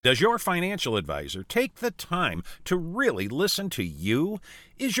Does your financial advisor take the time to really listen to you?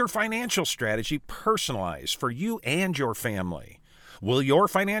 Is your financial strategy personalized for you and your family? Will your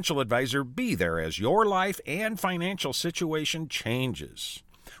financial advisor be there as your life and financial situation changes?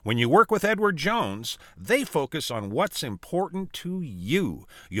 When you work with Edward Jones, they focus on what's important to you.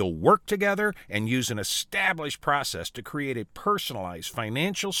 You'll work together and use an established process to create a personalized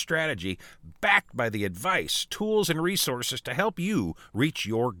financial strategy backed by the advice, tools, and resources to help you reach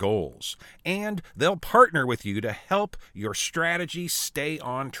your goals. And they'll partner with you to help your strategy stay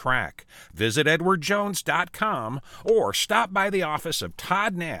on track. Visit edwardjones.com or stop by the office of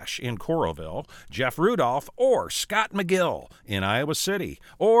Todd Nash in Coralville, Jeff Rudolph, or Scott McGill in Iowa City,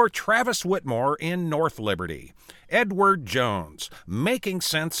 or Travis Whitmore in North Liberty. Edward Jones, making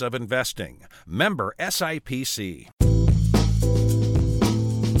sense of investing. Member SIPC.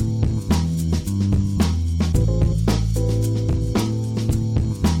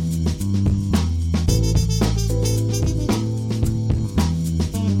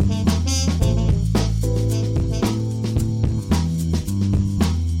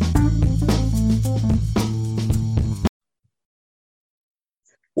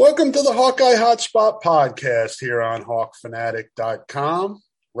 Welcome to the Hawkeye Hotspot podcast here on HawkFanatic.com.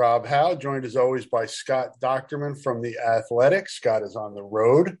 Rob Howe, joined as always by Scott Docterman from The Athletic. Scott is on the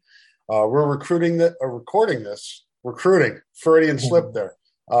road. We're recording Freudian slip there.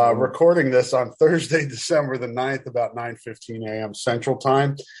 Recording this on Thursday, December the 9th, about 9:15 a.m. Central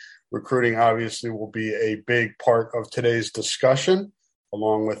Time. Recruiting obviously will be a big part of today's discussion,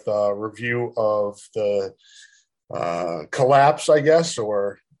 along with a review of the collapse, I guess,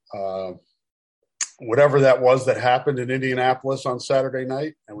 or whatever that was that happened in Indianapolis on Saturday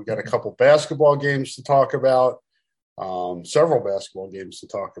night. And we got a couple basketball games to talk about, several basketball games to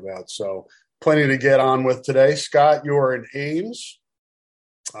talk about. So plenty to get on with today. Scott, you are in Ames.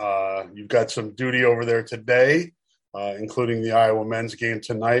 You've got some duty over there today, including the Iowa men's game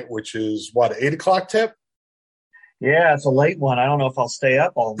tonight, which is, 8 o'clock tip? Yeah, it's a late one. I don't know if I'll stay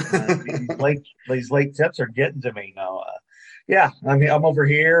up all these late tips are getting to me now. I'm over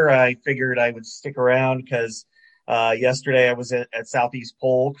here. I figured I would stick around because yesterday I was at Southeast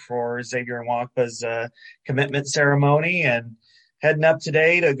Polk for Xavier Nwankpa's commitment ceremony, and heading up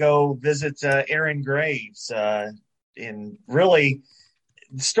today to go visit Aaron Graves. And really,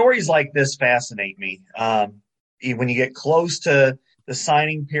 stories like this fascinate me. When you get close to the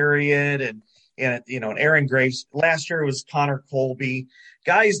signing period and Aaron Graves, last year was Connor Colby,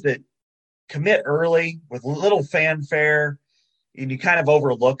 guys that commit early with little fanfare, and you kind of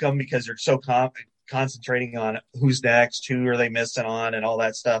overlook them because they're so concentrating on who's next, who are they missing on, and all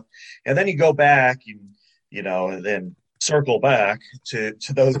that stuff. And then you go back, and then circle back to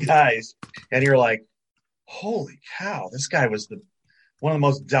those guys, and you're like, holy cow, this guy was one of the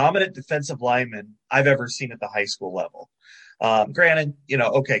most dominant defensive linemen I've ever seen at the high school level. Granted,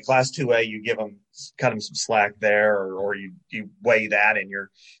 Class 2A, you cut him some slack there, or you weigh that in your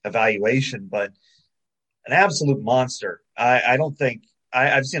evaluation, but an absolute monster. I don't think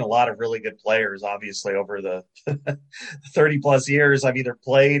I've seen a lot of really good players, obviously, over the 30 plus years I've either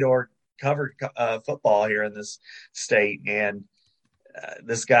played or covered football here in this state. And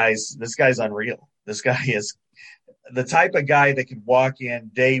this guy's unreal. This guy is the type of guy that can walk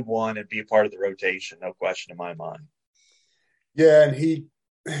in day one and be a part of the rotation. No question in my mind. Yeah, and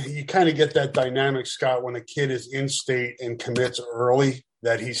you kind of get that dynamic, Scott, when a kid is in state and commits early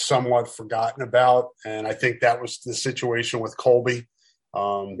that he's somewhat forgotten about. And I think that was the situation with Colby.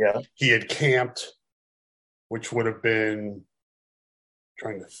 He had camped, which would have been,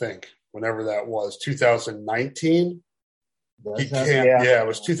 trying to think, whenever that was, 2019. It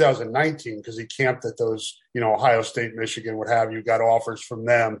was 2019 because he camped at those, Ohio State, Michigan, what have you, got offers from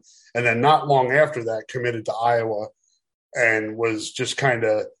them. And then not long after that committed to Iowa. And was just kind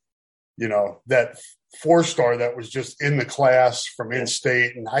of, that 4-star that was just in the class from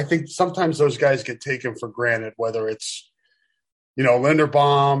in-state. And I think sometimes those guys get taken for granted, whether it's,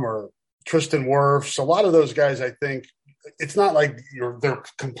 Linderbaum or Tristan Wirfs. A lot of those guys, I think, it's not like they're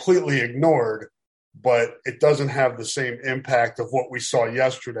completely ignored, but it doesn't have the same impact of what we saw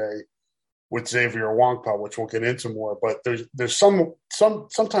yesterday with Xavier Nwankpa, which we'll get into more. But there's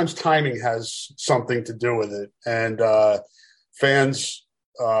sometimes timing has something to do with it, and fans,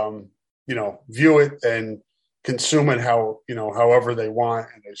 view it and consume it however they want,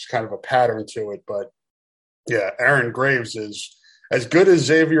 and there's kind of a pattern to it. But yeah, Aaron Graves is as good as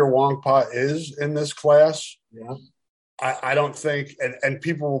Xavier Nwankpa is in this class. Yeah, I don't think, and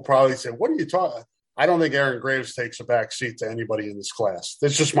people will probably say, "What are you talking?" I don't think Aaron Graves takes a back seat to anybody in this class.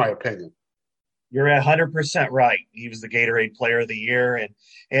 That's just my opinion. You're 100% right. He was the Gatorade Player of the Year,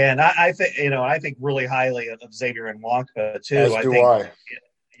 and I think I think really highly of Xavier Nwankpa too. As I do think I.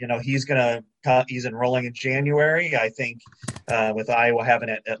 he's enrolling in January. I think with Iowa having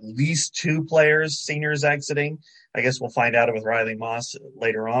at least two players, seniors exiting. I guess we'll find out with Riley Moss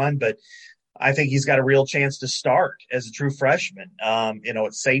later on, but I think he's got a real chance to start as a true freshman.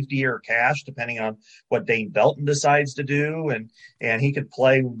 It's safety or cash, depending on what Dane Belton decides to do, and he could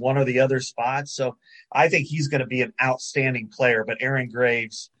play one or the other spots. So I think he's going to be an outstanding player. But Aaron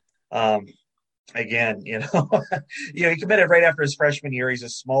Graves, again, he committed right after his freshman year. He's a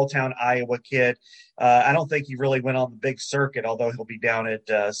small town Iowa kid. I don't think he really went on the big circuit, although he'll be down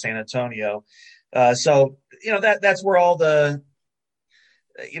at San Antonio. So that's where all the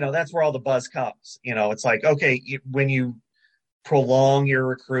buzz comes. It's like, okay, when you prolong your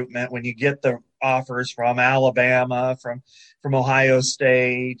recruitment, when you get the offers from Alabama, from Ohio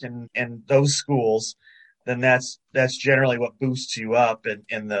State and those schools, then that's generally what boosts you up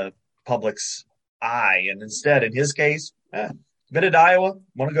in the public's eye. And instead, in his case, committed to Iowa,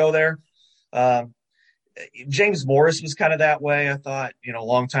 want to go there. James Morris was kind of that way, I thought, a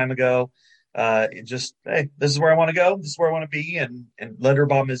long time ago. Hey, this is where I want to go. This is where I want to be. And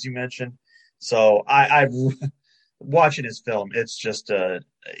Linderbaum, as you mentioned. So I watching his film, it's just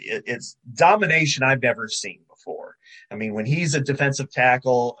it's domination I've never seen before. I mean, when he's a defensive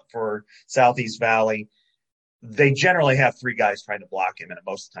tackle for Southeast Valley, they generally have three guys trying to block him, and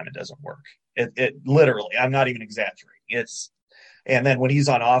most of the time it doesn't work. It literally, I'm not even exaggerating. And then when he's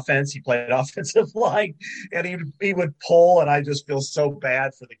on offense, he played offensive line, and he would pull, and I just feel so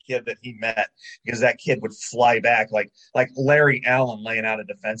bad for the kid that he met, because that kid would fly back like Larry Allen laying out a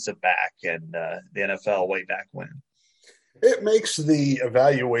defensive back in the NFL way back when. It makes the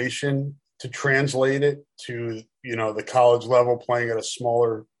evaluation to translate it to, the college level, playing at a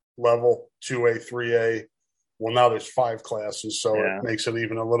smaller level, 2A, 3A. Well, now there's 5 classes, so It makes it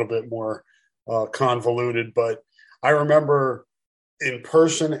even a little bit more convoluted. But I remember in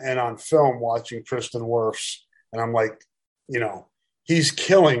person and on film watching Tristan Wirfs, and I'm like, he's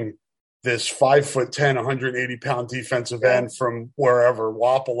killing this 5'10", 180-pound defensive end from wherever,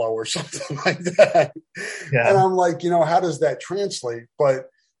 Wapello or something like that. Yeah. And I'm like, how does that translate?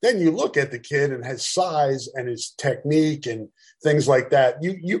 But then you look at the kid and his size and his technique and things like that.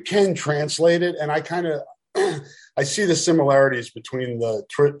 You can translate it, and I see the similarities between the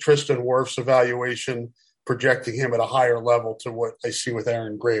Tristan Wirfs evaluation, projecting him at a higher level, to what I see with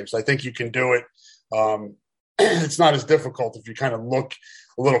Aaron Graves. I think you can do it. It's not as difficult if you kind of look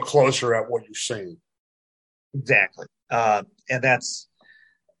a little closer at what you're seeing. Exactly. And that's,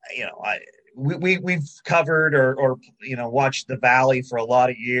 we've covered or watched the Valley for a lot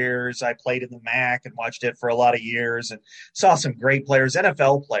of years. I played in the MAC and watched it for a lot of years and saw some great players,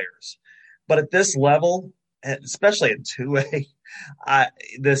 NFL players. But at this level, especially in 2A,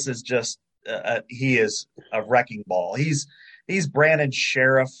 this is just, he is a wrecking ball. He's Brandon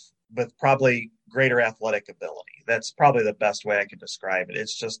Sheriff with probably greater athletic ability. That's probably the best way I can describe it.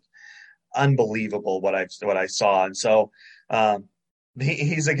 It's just unbelievable what I saw. And so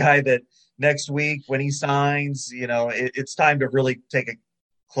he's a guy that next week when he signs, it's time to really take a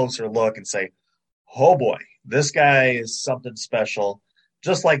closer look and say, oh boy, this guy is something special,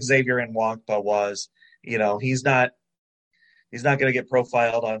 just like Xavier Nwankpa was. He's not going to get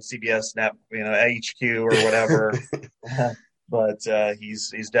profiled on CBS Net, HQ or whatever, but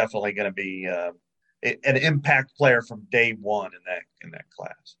he's definitely going to be an impact player from day one in that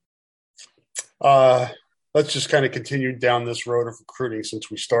class. Let's just kind of continue down this road of recruiting since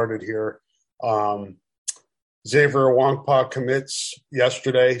we started here. Xavier Nwankpa commits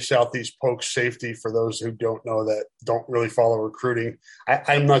yesterday, Southeast Polk safety. For those who don't know that, don't really follow recruiting.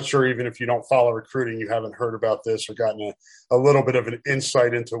 I'm not sure even if you don't follow recruiting, you haven't heard about this or gotten a little bit of an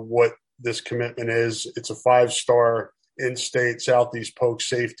insight into what this commitment is. It's a 5-star in-state Southeast Polk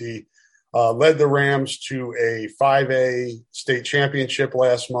safety. Led the Rams to a 5A state championship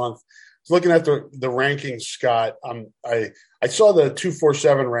last month. Looking at the rankings, Scott, I saw the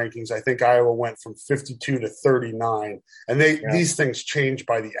 247 rankings. I think Iowa went from 52 to 39, and these things change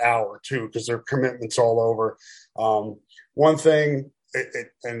by the hour too, because there are commitments all over. One thing,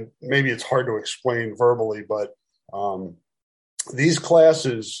 and maybe it's hard to explain verbally, but these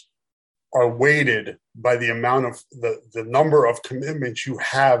classes are weighted by the amount of the number of commitments you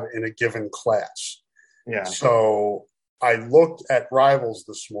have in a given class. Yeah. So I looked at Rivals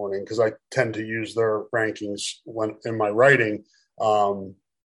this morning because I tend to use their rankings when in my writing.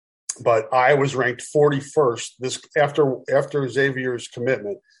 But Iowa was ranked 41st. This after Xavier's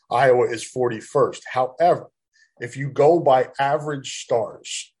commitment, Iowa is 41st. However, if you go by average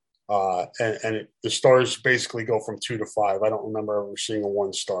stars, The stars basically go from 2 to 5. I don't remember ever seeing a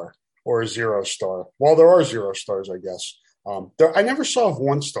 1 star or a 0 star. Well, there are 0 stars, I guess. I never saw a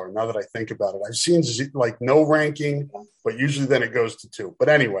 1 star. Now that I think about it, I've seen like no ranking, but usually then it goes to 2. But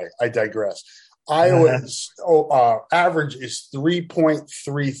anyway, I digress. Iowa's average is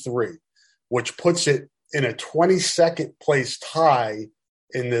 3.33, which puts it in a 22nd place tie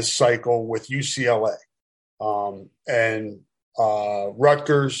in this cycle with UCLA and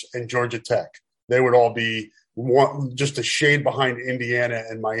Rutgers and Georgia Tech. They would all be just a shade behind Indiana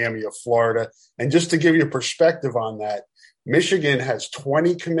and Miami of Florida. And just to give you perspective on that, Michigan has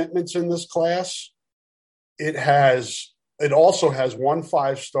 20 commitments in this class. It also has 1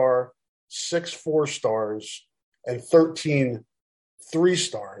 5-star, 6 4-stars, and 13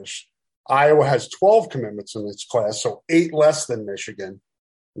 3-stars. Iowa has 12 commitments in this class, so 8 less than Michigan,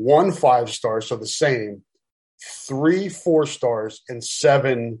 1 5-star, so the same, 3 4-stars, and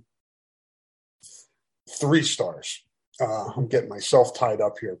 7 3-stars. I'm getting myself tied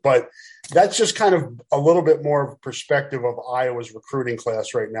up here, but that's just kind of a little bit more of a perspective of Iowa's recruiting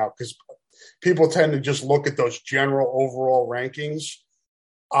class right now, because people tend to just look at those general overall rankings.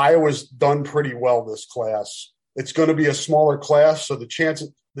 Iowa's done pretty well this class. It's going to be a smaller class, so the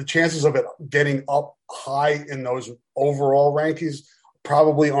chances of it getting up high in those overall rankings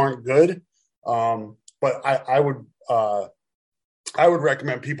probably aren't good. But I would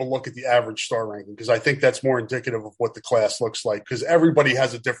recommend people look at the average star ranking, because I think that's more indicative of what the class looks like, because everybody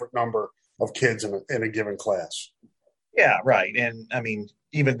has a different number of kids in a given class. Yeah, right. And I mean,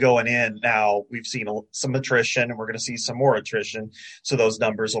 even going in now, we've seen some attrition, and we're going to see some more attrition. So those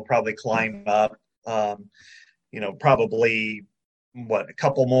numbers will probably climb up, probably a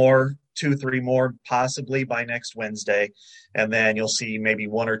couple more, 2, 3 more possibly by next Wednesday. And then you'll see maybe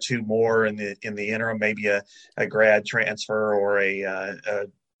 1 or 2 more in the interim, maybe a grad transfer or a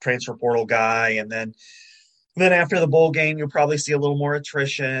transfer portal guy. And then after the bowl game, you'll probably see a little more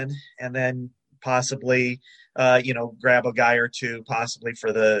attrition, and then possibly grab a guy or 2 possibly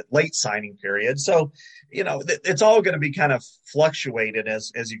for the late signing period. So, it's all going to be kind of fluctuated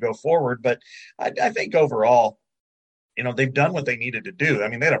as you go forward. But I think overall, they've done what they needed to do. I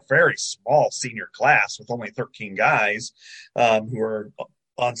mean, they had a very small senior class with only 13 guys who are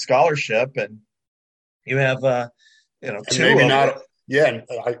on scholarship, and you have, 2 maybe not. Yeah,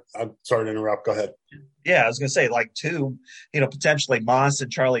 I'm sorry to interrupt. Go ahead. Yeah, I was going to say, like 2, potentially Moss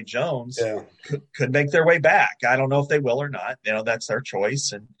and Charlie Jones could make their way back. I don't know if they will or not. That's their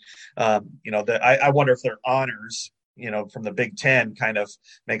choice. And, I wonder if their honors, from the Big Ten kind of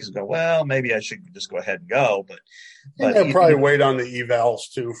makes it go, well, maybe I should just go ahead and go. But they'll probably wait on the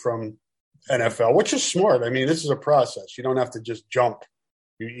evals too from NFL, which is smart. I mean, this is a process. You don't have to just jump.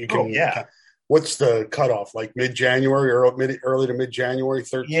 You can. What's the cutoff? Like mid-January or early to mid-January,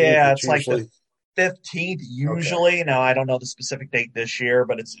 13th? Yeah, it's usually like the 15th usually. Okay. Now, I don't know the specific date this year,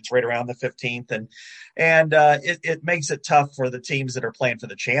 but it's right around the 15th. And it makes it tough for the teams that are playing for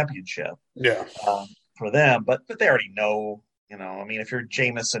the championship. Yeah. For them, but they already know, I mean, if you're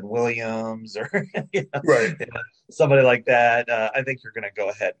Jamison Williams or right. Somebody like that, I think you're going to go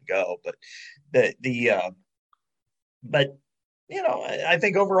ahead and go. But I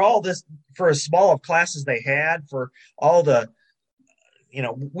think overall, this, for as small of classes they had, for all the,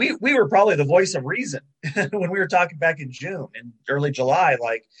 we were probably the voice of reason when we were talking back in June and early July,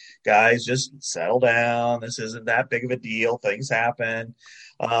 like, guys, just settle down. This isn't that big of a deal. Things happen.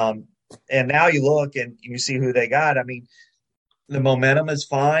 And now you look and you see who they got. I mean, the momentum is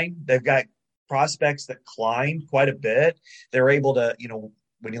fine. They've got prospects that climbed quite a bit. They're able to,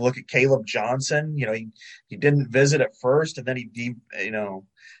 when you look at Caleb Johnson, he didn't visit at first, and then he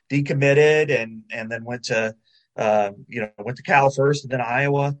decommitted and then went to Cal first and then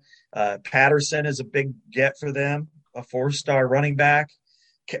Iowa. Patterson is a big get for them, a 4-star running back.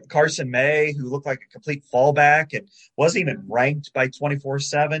 Carson May, who looked like a complete fallback and wasn't even ranked by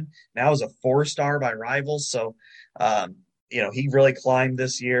 24/7, now is a 4-star by Rivals. So, he really climbed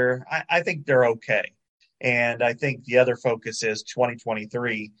this year. I think they're okay. And I think the other focus is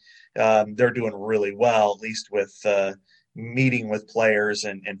 2023. They're doing really well, at least with meeting with players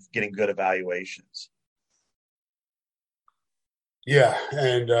and getting good evaluations. Yeah,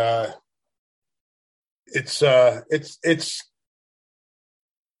 and it's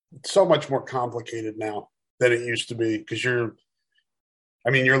so much more complicated now than it used to be, because you're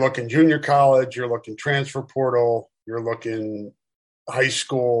looking junior college, you're looking transfer portal, you're looking high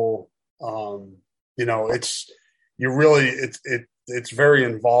school. It's very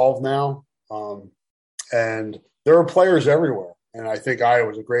involved now. And there are players everywhere. And I think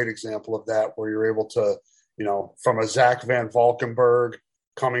Iowa is a great example of that, where you're able to, from a Zach Van Valkenburg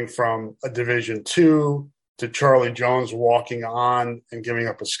coming from a Division II to Charlie Jones walking on and giving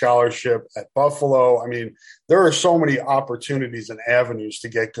up a scholarship at Buffalo. I mean, there are so many opportunities and avenues to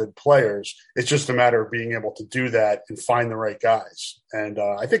get good players. It's just a matter of being able to do that and find the right guys. And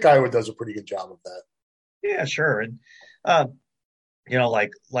I think Iowa does a pretty good job of that. Yeah, sure. And,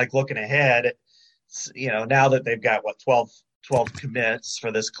 like looking ahead, now that they've got 12 commits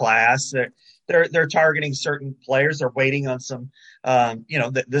for this class, they're targeting certain players. They're waiting on some,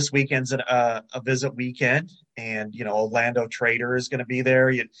 this weekend's a visit weekend, and, Orlando Trader is going to be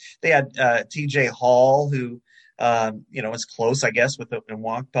there. They had TJ Hall, who, is close, I guess, with the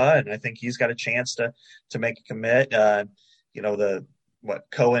Nwakpa, and I think he's got a chance to make a commit.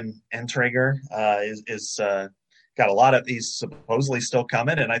 Cohen Entringer is got a lot of, he's supposedly still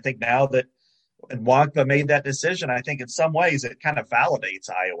coming. And I think now that Nwakpa made that decision, I think in some ways it kind of validates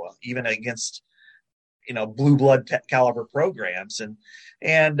Iowa, even against, blue blood caliber programs. And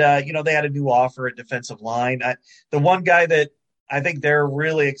they had a new offer at defensive line. The one guy that I think they're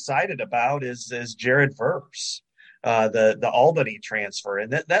really excited about is Jared Verse, the Albany transfer.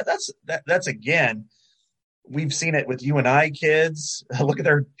 And that's again, we've seen it with UNI kids. Look at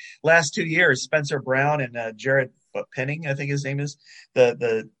their last 2 years, Spencer Brown and Jared Penning, I think his name is,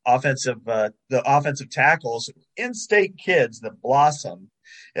 the offensive tackles, in-state kids that blossom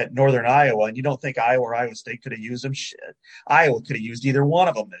at Northern Iowa. And you don't think Iowa or Iowa State could have used them? Shit. Iowa could have used either one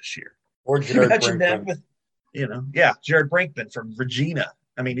of them this year. Or Jared Brinkman. Jared Brinkman from Regina.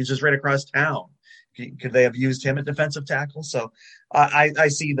 I mean, he's just right across town. Could they have used him at defensive tackle? So I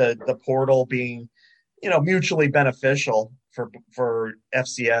see the portal being, mutually beneficial for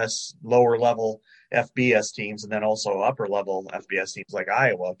FCS lower level FBS teams, and then also upper level FBS teams like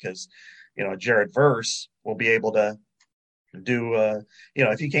Iowa, because, Jared Verse will be able to do,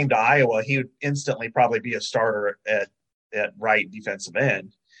 if he came to Iowa, he would instantly probably be a starter at right defensive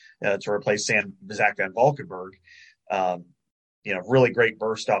end to replace Zach Van Valkenburg. Really great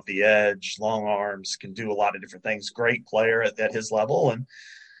burst off the edge, long arms, can do a lot of different things. Great player at his level.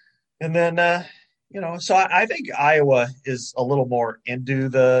 And then, so I think Iowa is a little more into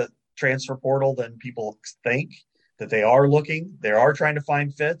the transfer portal than people think, that they are looking. They are trying to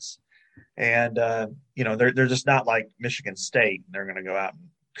find fits. And, they're just not like Michigan State. They're going to go out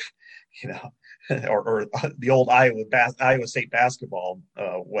and, or the old Iowa State basketball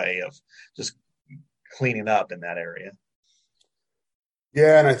way of just cleaning up in that area.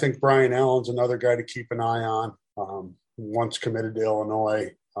 Yeah, and I think Brian Allen's another guy to keep an eye on. Once committed to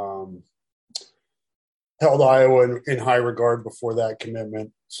Illinois, held Iowa in high regard before that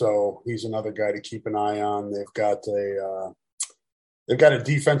commitment, so he's another guy to keep an eye on. They've got a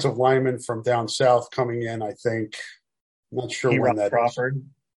defensive lineman from down south coming in. I think, I'm not sure when that Crawford.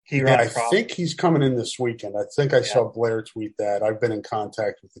 is. I think he's coming in this weekend. I think I saw Blair tweet that. I've been in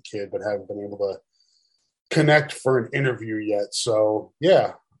contact with the kid, but haven't been able to connect for an interview yet. So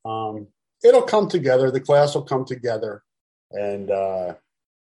yeah, it'll come together. The class will come together, and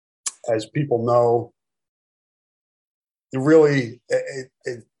as people know,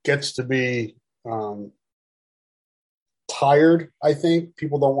 it gets to be tired. I think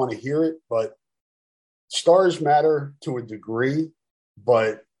people don't want to hear it, but stars matter to a degree.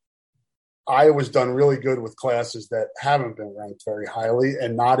 But Iowa's done really good with classes that haven't been ranked very highly,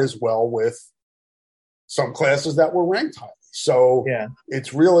 and not as well with some classes that were ranked highly. So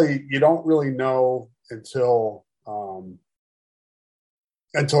it's really, you don't really know until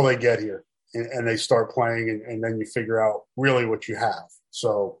they get here and they start playing, and then you figure out really what you have.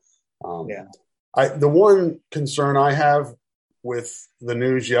 So the one concern I have with the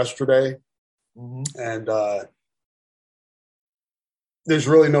news yesterday, and there's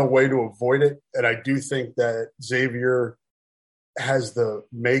really no way to avoid it, and I do think that Xavier has the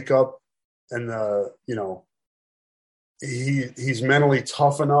makeup and he's mentally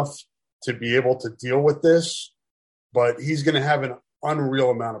tough enough to be able to deal with this, but he's going to have an unreal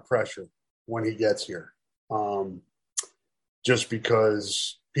amount of pressure when he gets here, just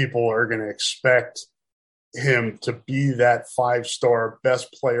because people are going to expect him to be that 5-star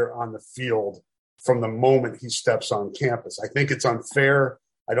best player on the field from the moment he steps on campus. I think it's unfair.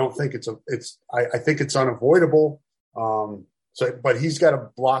 I don't think I think it's unavoidable. But he's got to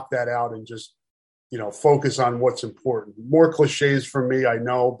block that out and just, focus on what's important. More cliches for me, I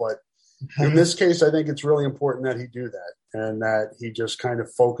know, but in this case, I think it's really important that he do that, and that he just kind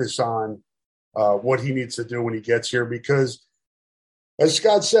of focus on what he needs to do when he gets here, because as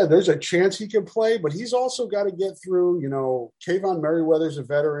Scott said, there's a chance he can play, but he's also got to get through, Kayvon Merriweather's a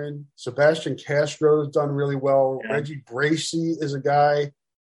veteran. Sebastian Castro has done really well. Yeah. Reggie Bracey is a guy.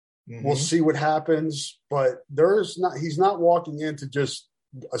 We'll see what happens, but he's not walking in to just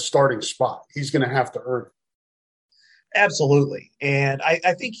a starting spot. He's going to have to earn it. Absolutely. And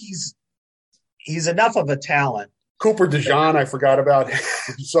I think he's enough of a talent. Cooper DeJean, I forgot about him.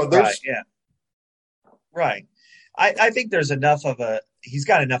 So there's right, yeah. Right. I think there's enough of he's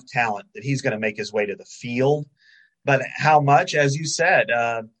got enough talent that he's going to make his way to the field. But how much, as you said,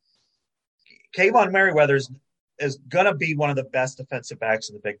 Kayvon Merriweather is going to be one of the best defensive backs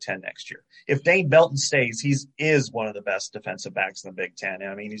in the Big Ten next year. If Dane Belton stays, is one of the best defensive backs in the Big Ten.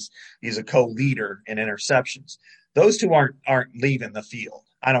 I mean, he's a co-leader in interceptions. Those two aren't leaving the field.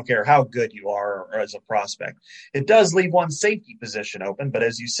 I don't care how good you are or as a prospect. It does leave one safety position open, but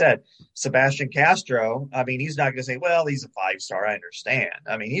as you said, Sebastian Castro, I mean, he's not going to say, well, he's a 5-star. I understand.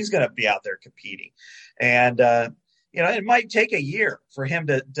 I mean, he's going to be out there competing. And, it might take a year for him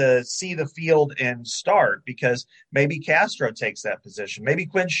to see the field and start, because maybe Castro takes that position. Maybe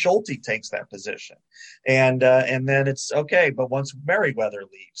Quinn Schulte takes that position. And then it's okay. But once Merriweather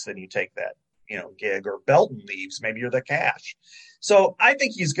leaves, then you take that, gig, or Belton leaves, maybe you're the cash. So I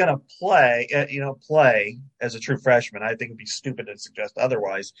think he's going to play as a true freshman. I think it'd be stupid to suggest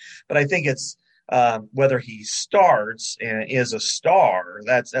otherwise, but I think it's whether he starts and is a star.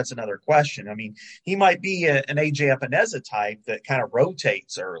 That's another question. I mean, he might be an AJ Epineza type that kind of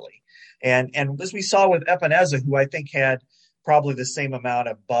rotates early. And as we saw with Epineza, who I think had probably the same amount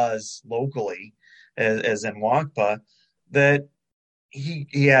of buzz locally as in Wankpa, that he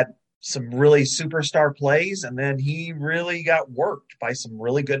had some really superstar plays, and then he really got worked by some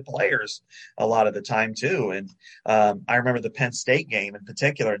really good players a lot of the time too. And I remember the Penn State game in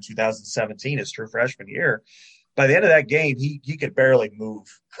particular in 2017, his true freshman year. By the end of that game, he could barely move.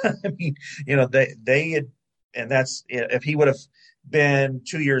 I mean, they had, and that's, if he would have been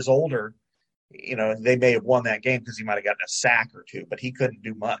 2 years older, they may have won that game because he might have gotten a sack or two, but he couldn't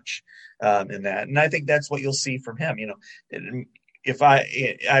do much in that. And I think that's what you'll see from him. If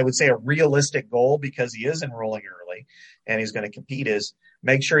I would say a realistic goal, because he is enrolling early and he's going to compete, is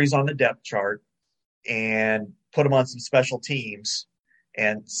make sure he's on the depth chart and put him on some special teams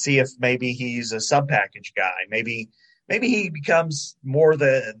and see if maybe he's a sub package guy. Maybe he becomes more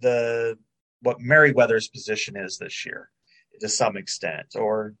the what Merriweather's position is this year to some extent,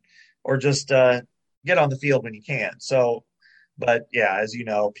 or just get on the field when you can. So, but yeah, as you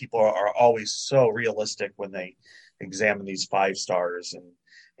know, people are always so realistic when they examine these 5-stars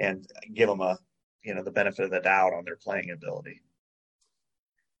and give them the benefit of the doubt on their playing ability.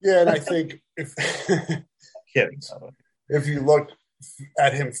 Yeah, and I think if you look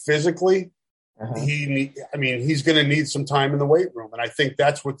at him physically, he's going to need some time in the weight room, and I think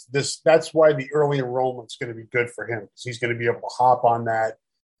that's why the early enrollment's going to be good for him, because he's going to be able to hop on that.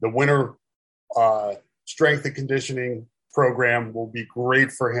 The winter strength and conditioning program will be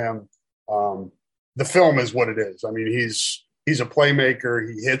great for him. The film is what it is. I mean, he's a playmaker.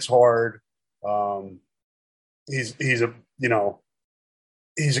 He hits hard. He's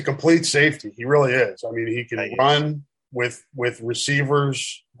a complete safety. He really is. I mean, he can run with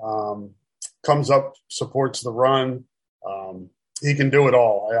receivers, comes up, supports the run. He can do it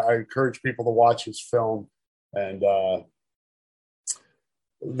all. I encourage people to watch his film, and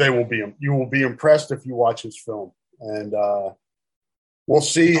you will be impressed if you watch his film. And we'll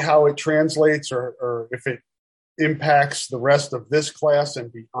see how it translates or if it impacts the rest of this class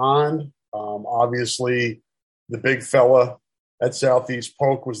and beyond. Obviously, the big fella at Southeast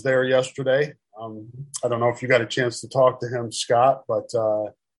Polk was there yesterday. I don't know if you got a chance to talk to him, Scott, but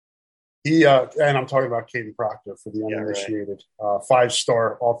he and I'm talking about Caden Proctor for the uninitiated,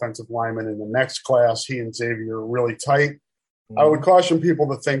 5-star offensive lineman in the next class. He and Xavier are really tight. Mm-hmm. I would caution people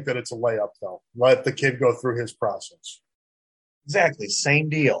to think that it's a layup, though. Let the kid go through his process. Exactly. Same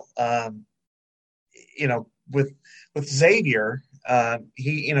deal. With Xavier,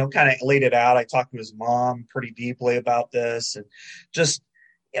 he, kind of laid it out. I talked to his mom pretty deeply about this, and just,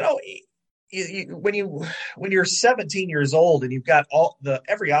 when you're 17 years old and you've got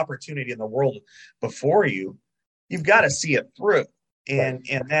every opportunity in the world before you, you've got to see it through. And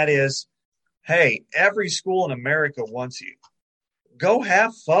that is, hey, every school in America wants you. Go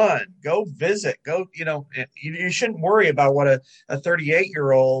have fun. Go visit. Go, you shouldn't worry about what a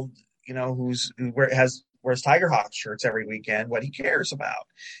 38-year-old, who wears Tiger Hawks shirts every weekend, what he cares about.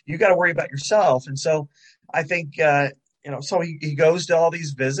 You got to worry about yourself. And so I think, so he goes to all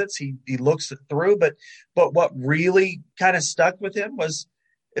these visits. He looks it through, but what really kind of stuck with him was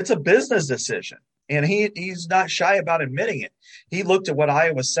it's a business decision. And he's not shy about admitting it. He looked at what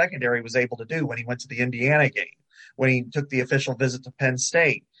Iowa secondary was able to do when he went to the Indiana game, when he took the official visit to Penn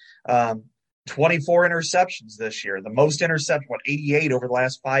State. 24 interceptions this year, the most interceptions, 88 over the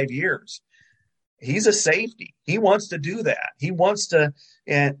last 5 years. he's a safety. He wants to do that. He wants to,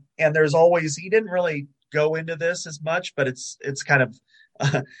 and there's always, he didn't really go into this as much, but it's kind of,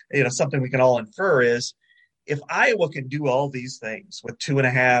 something we can all infer is if Iowa can do all these things with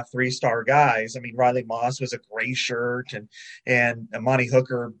 2.5, 3-star guys, I mean, Riley Moss was a gray shirt and Amani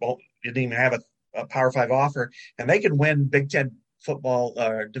Hooker didn't even have a Power 5 offer, and they can win Big Ten football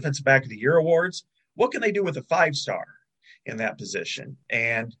Defensive Back of the Year awards. What can they do with a 5-star in that position?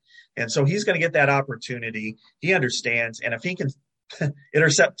 And so he's going to get that opportunity. He understands. And if he can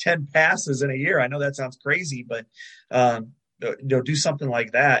intercept 10 passes in a year, I know that sounds crazy, but do something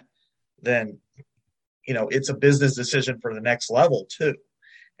like that, then, it's a business decision for the next level too.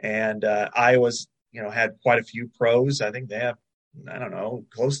 And Iowa's, had quite a few pros. I think they have, I don't know,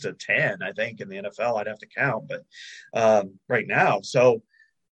 close to 10, I think, in the NFL. I'd have to count, but right now. So,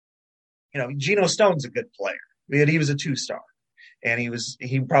 Geno Stone's a good player. He was a 2-star, and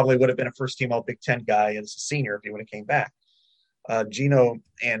he probably would have been a first-team All Big Ten guy as a senior if he would have came back. Geno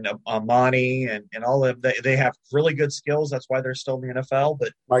and Amani and all of them, they have really good skills. That's why they're still in the NFL.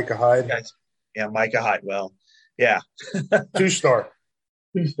 But Micah Hyde. Guys, Micah Hyde. Well, yeah. 2-star.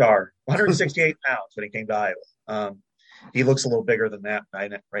 2-star. 168 pounds when he came to Iowa. He looks a little bigger than that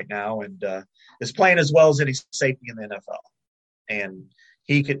right now, and is playing as well as any safety in the NFL.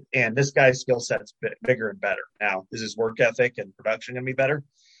 And this guy's skill set's bigger and better. Now, is his work ethic and production going to be better?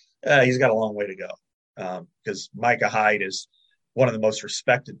 He's got a long way to go, because Micah Hyde is one of the most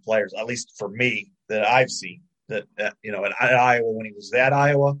respected players, at least for me, that I've seen. That at Iowa, when he was at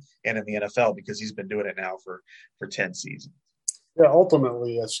Iowa, and in the NFL, because he's been doing it now for 10 seasons. Yeah,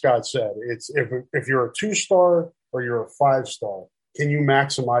 ultimately, as Scott said, it's if you're a 2-star or you're a 5-star, can you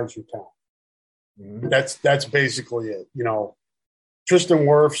maximize your talent? Mm-hmm. That's basically it. Tristan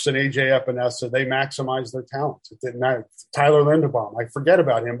Wirfs and AJ Epinesa, they maximized their talents. It didn't matter. Tyler Linderbaum, I forget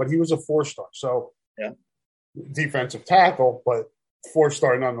about him, but he was a 4-star. So yeah, defensive tackle, but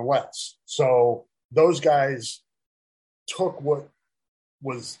 4-star nonetheless. So those guys took what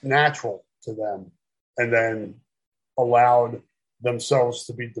was natural to them and then allowed themselves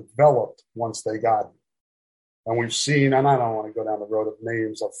to be developed once they got it. And we've seen, and I don't want to go down the road of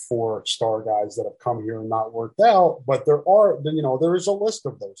names of 4-star guys that have come here and not worked out, but there is a list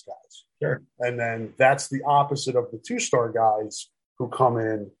of those guys. Sure. And then that's the opposite of the 2-star guys who come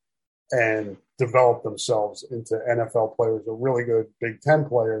in and develop themselves into NFL players or really good Big Ten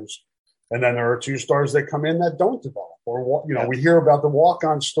players. And then there are 2-stars that come in that don't develop. Or, we hear about the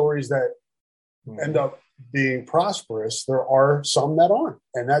walk-on stories that end up being prosperous. There are some that aren't.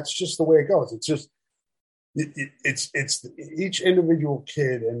 And that's just the way it goes. It's just, it's each individual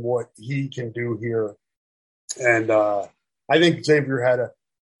kid and what he can do here. And I think Xavier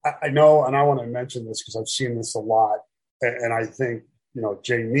I know, and I want to mention this because I've seen this a lot. And I think,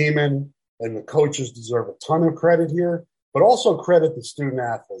 Jay Neiman and the coaches deserve a ton of credit here, but also credit the student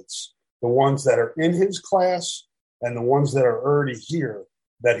athletes, the ones that are in his class and the ones that are already here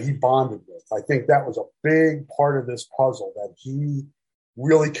that he bonded with. I think that was a big part of this puzzle, that he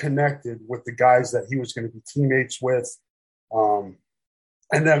really connected with the guys that he was going to be teammates with. And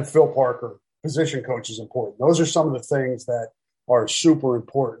then Phil Parker, position coach, is important. Those are some of the things that are super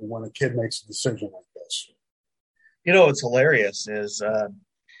important when a kid makes a decision like this. What's hilarious is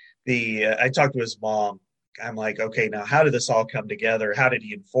I talked to his mom. I'm like, okay, now how did this all come together? How did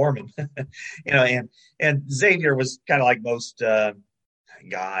he inform him? And Xavier was kind of like most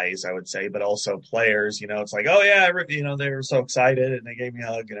guys, I would say, but also players. It's like, oh yeah, they were so excited and they gave me a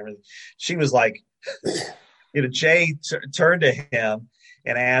hug and everything. She was like, Jay turned to him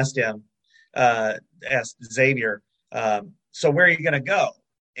and asked Xavier, so where are you going to go?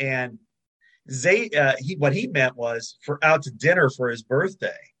 And what he meant was out to dinner for his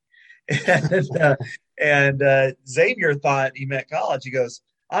birthday. And Xavier thought he meant college. He goes,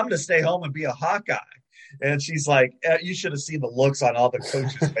 I'm going to stay home and be a Hawkeye. And she's like, you should have seen the looks on all the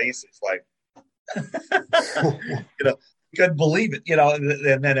coaches' faces. Like, couldn't believe it,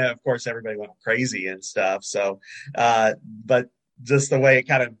 and then of course everybody went crazy and stuff. So, but just the way it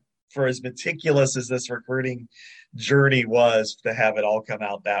kind of, for as meticulous as this recruiting journey was, to have it all come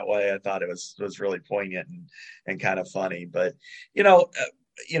out that way, I thought it was really poignant and kind of funny. But,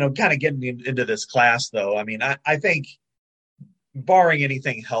 kind of getting into this class though, I mean, I think, barring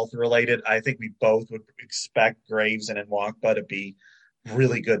anything health related, I think we both would expect Graves and Nwakpa to be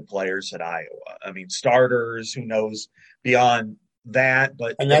really good players at Iowa. I mean, starters, who knows beyond that,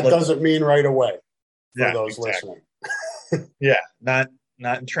 and that doesn't mean right away for those exactly. listening. Yeah, not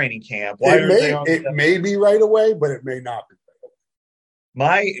in training camp. It may be right away, but it may not be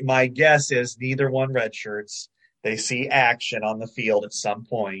right away. My guess is neither one redshirts, They see action on the field at some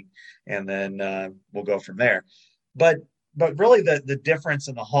point, and then we'll go from there. But really, the difference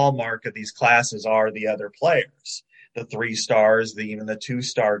in the hallmark of these classes are the other players, the 3 stars, even the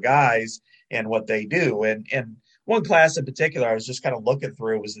 2-star guys, and what they do. And one class in particular I was just kind of looking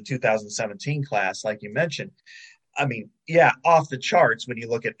through was the 2017 class, like you mentioned. I mean, yeah, off the charts when you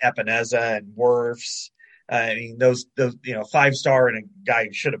look at Epineza and Wirfs. I mean, those 5-star and a guy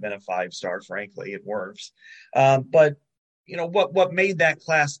who should have been a 5-star, frankly, at Wirfs. But what made that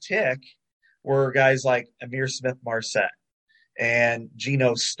class tick were guys like Amir Smith-Marset and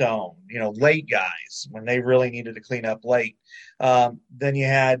Geno Stone, late guys when they really needed to clean up late. Then you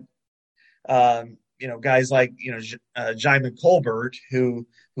had, guys like, Jaimin Colbert, who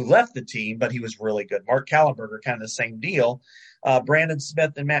left the team, but he was really good. Mark Kallenberger, kind of the same deal. Brandon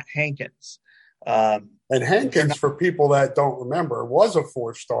Smith and Matt Hankins. And Hankins, for people that don't remember, was a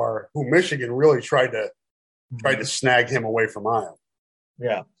 4-star who Michigan really tried to snag him away from Iowa.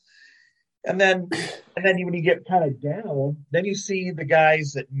 Yeah. And then when you get kind of down, then you see the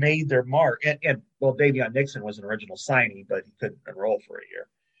guys that made their mark. And Davion Nixon was an original signee, but he couldn't enroll for a year,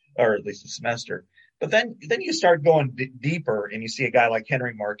 or at least a semester. But then you start going deeper, and you see a guy like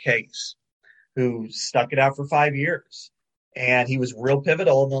Henry Marquez, who stuck it out for 5 years. And he was real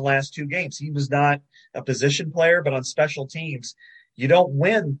pivotal in the last 2 games. He was not a position player, but on special teams, you don't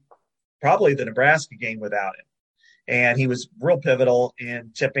win probably the Nebraska game without him. And he was real pivotal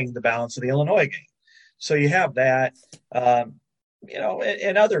in tipping the balance of the Illinois game. So you have that,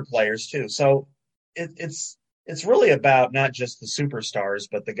 and other players too. So it's really about not just the superstars,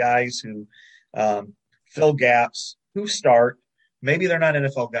 but the guys who fill gaps, who start. Maybe they're not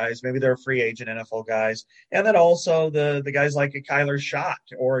NFL guys. Maybe they're free agent NFL guys. And then also the guys like a Kyler Schott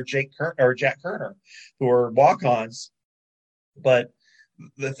or Jack Kerner, who are walk-ons. But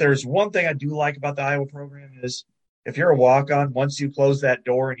if there's one thing I do like about the Iowa program is if you're a walk-on, once you close that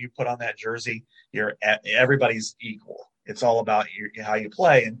door and you put on that jersey, everybody's equal. It's all about how you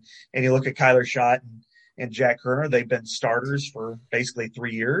play. And you look at Kyler Schott and Jack Kerner, they've been starters for basically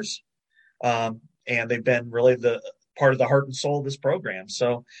 3 years. And they've been really the part of the heart and soul of this program.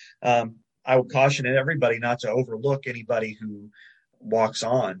 So I would caution everybody not to overlook anybody who walks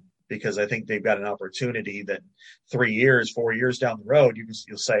on, because I think they've got an opportunity that 3 years, 4 years down the road,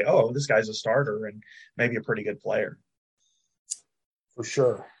 you'll say, oh, this guy's a starter and maybe a pretty good player. For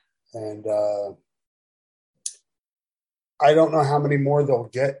sure. And I don't know how many more they'll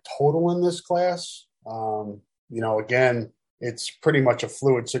get total in this class. Again, it's pretty much a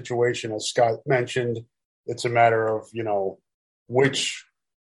fluid situation, as Scott mentioned. It's a matter of, which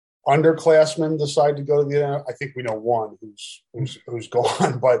underclassmen decide to go to the. I think we know one who's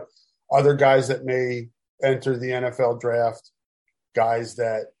gone, but other guys that may enter the NFL draft, guys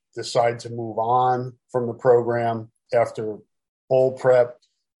that decide to move on from the program after bowl prep.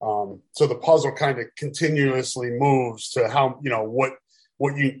 So the puzzle kind of continuously moves to how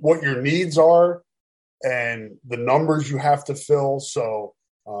what your needs are and the numbers you have to fill. So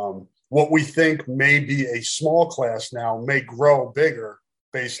what we think may be a small class now may grow bigger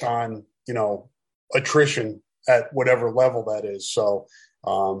based on, attrition at whatever level that is. So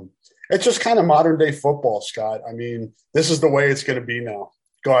it's just kind of modern day football, Scott. I mean, this is the way it's going to be now.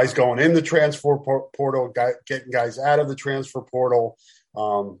 Guys going in the transfer portal, getting guys out of the transfer portal.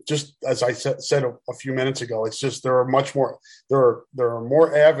 Just as I said a few minutes ago, it's just there are more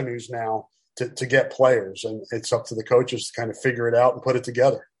avenues now to get players, and it's up to the coaches to kind of figure it out and put it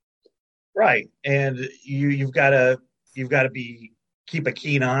together. Right. And you've got to keep a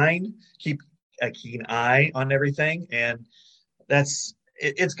keen eye on everything. And it's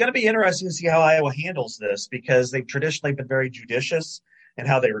going to be interesting to see how Iowa handles this, because they've traditionally been very judicious in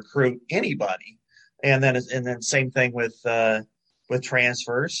how they recruit anybody. And then same thing with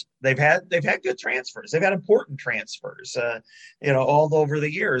transfers. They've had good transfers. They've had important transfers, all over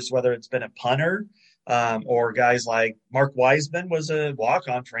the years, whether it's been a punter, or guys like Mark Wiseman was a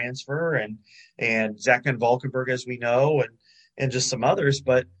walk-on transfer, and Zach Van Valkenburg, as we know, and just some others.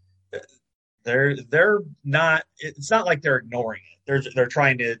 But they're not. It's not like they're ignoring it. They're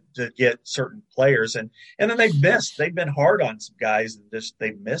trying to get certain players, and then they've missed. They've been hard on some guys that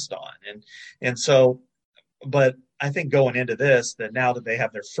they've missed on, and so. But I think going into this, that now that they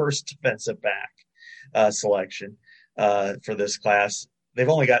have their first defensive back selection for this class. They've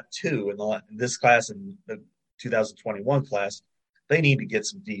only got 2 in this class, and the 2021 class. They need to get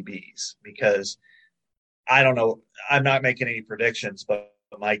some DBs, because I don't know. I'm not making any predictions, but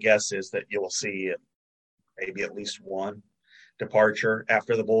my guess is that you will see maybe at least one departure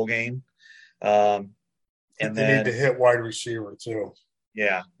after the bowl game. And then they need to hit wide receiver too.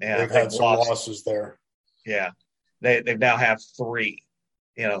 Yeah. They've had some losses there. Yeah. they've now have 3,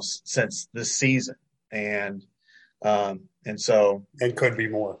 since this season, and so and could be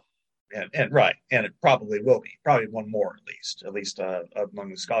more. And right, and it probably will be probably one more at least among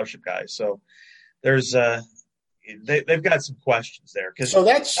the scholarship guys. So there's they've got some questions there. So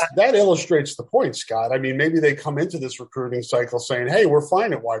that illustrates the point, Scott. I mean, maybe they come into this recruiting cycle saying, "Hey, we're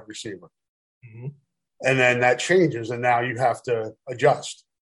fine at wide receiver," and then that changes, and now you have to adjust.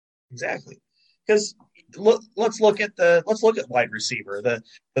 Exactly, because let's look at wide receiver.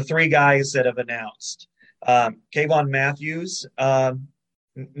 The 3 guys that have announced. Kayvon Matthews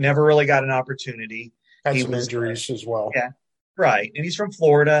never really got an opportunity. Had some injuries as well. Yeah, right. And he's from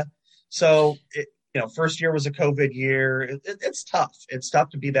Florida. So, first year was a COVID year. It's tough. It's tough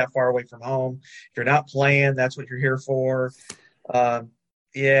to be that far away from home. If you're not playing, that's what you're here for.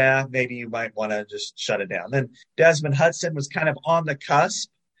 Maybe you might want to just shut it down. Then Desmond Hudson was kind of on the cusp,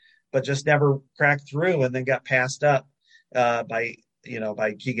 but just never cracked through, and then got passed up by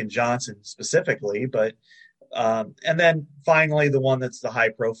Keegan Johnson specifically. But and then finally the one that's the high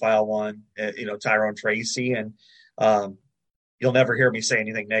profile one, Tyrone Tracy. And you'll never hear me say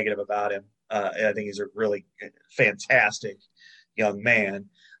anything negative about him. I think he's a really fantastic young man.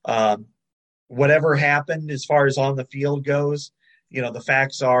 Whatever happened as far as on the field goes, the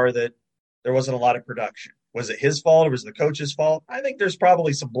facts are that there wasn't a lot of production. Was it his fault or was it the coach's fault? I think there's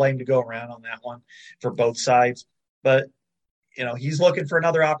probably some blame to go around on that one for both sides. But he's looking for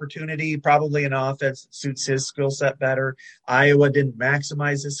another opportunity, probably an offense that suits his skill set better. Iowa didn't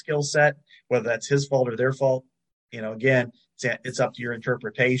maximize his skill set, whether that's his fault or their fault. Again, it's up to your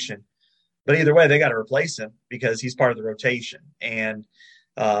interpretation. But either way, they got to replace him because he's part of the rotation. And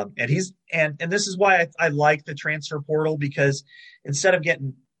this is why I like the transfer portal, because instead of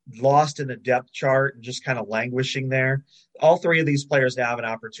getting lost in the depth chart and just kind of languishing there, all 3 of these players now have an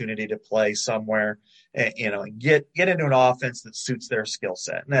opportunity to play somewhere, and get into an offense that suits their skill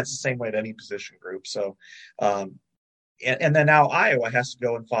set. And that's the same way at any position group. So, and then now Iowa has to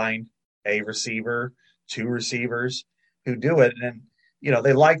go and find a receiver, 2 receivers who do it. And,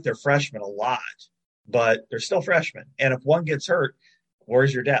 they like their freshmen a lot, but they're still freshmen. And if one gets hurt,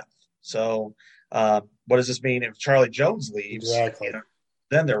 where's your depth? So what does this mean if Charlie Jones leaves? Exactly.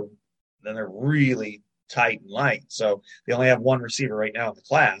 Then they're really tight and light. So they only have 1 receiver right now in the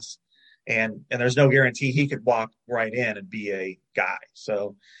class, and there's no guarantee he could walk right in and be a guy.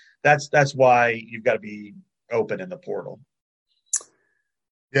 So that's why you've got to be open in the portal.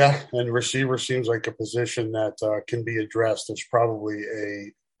 Yeah, and receiver seems like a position that can be addressed. There's probably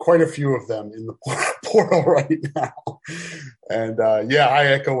quite a few of them in the portal right now. And I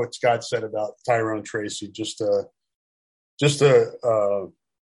echo what Scott said about Tyrone Tracy. Just a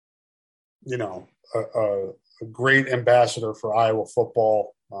great ambassador for Iowa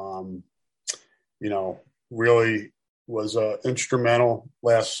football. Really was instrumental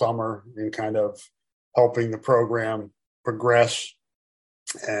last summer in kind of helping the program progress.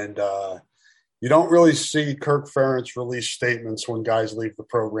 And you don't really see Kirk Ferentz release statements when guys leave the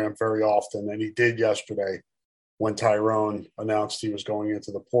program very often. And he did yesterday when Tyrone announced he was going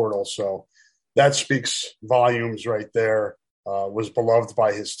into the portal. So that speaks volumes right there. Was beloved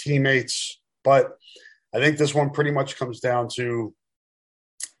by his teammates. But I think this one pretty much comes down to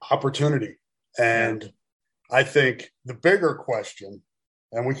opportunity. And I think the bigger question,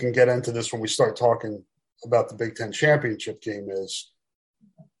 and we can get into this when we start talking about the Big Ten championship game, is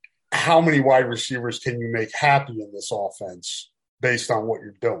how many wide receivers can you make happy in this offense based on what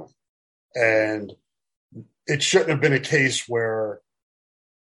you're doing? And it shouldn't have been a case where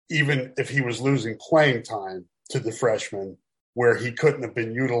even if he was losing playing time to the freshman, where he couldn't have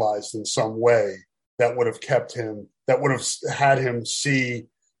been utilized in some way that would have kept him, that would have had him see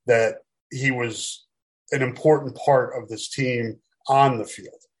that he was an important part of this team on the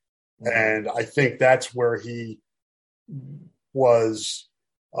field. And I think that's where he was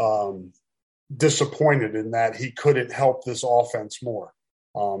disappointed in that he couldn't help this offense more.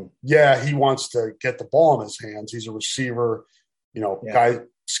 He wants to get the ball in his hands. He's a receiver,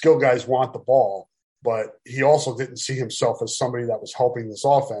 skill guys want the ball, but he also didn't see himself as somebody that was helping this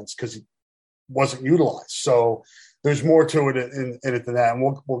offense because he wasn't utilized. So there's more to it in it than that. And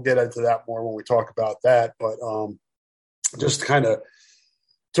we'll get into that more when we talk about that. But just kind of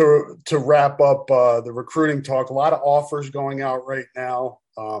to wrap up the recruiting talk, a lot of offers going out right now.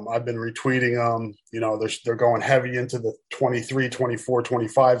 I've been retweeting them. They're going heavy into the 23, 24,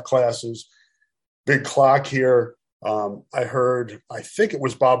 25 classes. Big clock here. I think it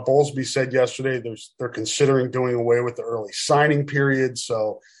was Bob Bowlesby said yesterday they're considering doing away with the early signing period.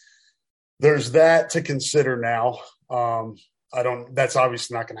 So there's that to consider now. That's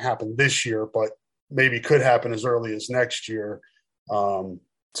obviously not going to happen this year, but maybe could happen as early as next year.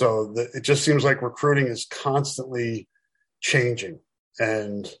 It just seems like recruiting is constantly changing.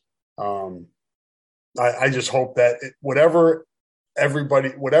 And I just hope that whatever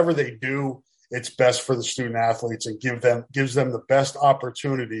they do, it's best for the student athletes and gives them the best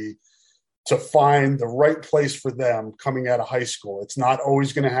opportunity to find the right place for them coming out of high school. It's not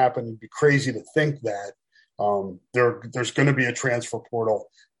always going to happen. It'd be crazy to think that there's going to be a transfer portal,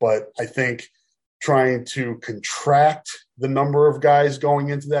 but I think trying to contract the number of guys going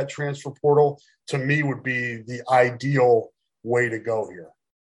into that transfer portal, to me, would be the ideal way to go here.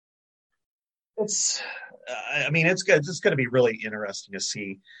 It's good. It's going to be really interesting to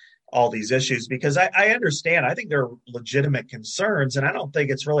see all these issues, because I understand. I think they're legitimate concerns, and I don't think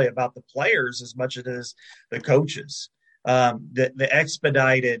it's really about the players as much as it is the coaches. The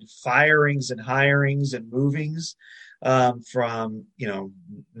expedited firings and hirings and movings from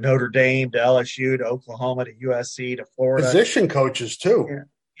Notre Dame to LSU to Oklahoma to USC to Florida. Position coaches too.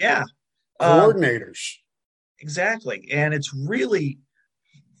 Yeah. Coordinators. Exactly. And it's really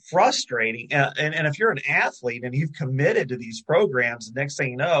frustrating. And if you're an athlete and you've committed to these programs, the next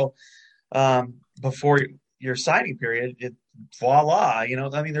thing you know, before your signing period, voila,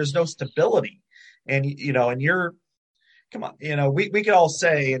 there's no stability. And, and come on, we could all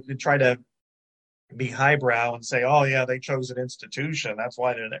say and try to be highbrow and say, oh yeah, they chose an institution, that's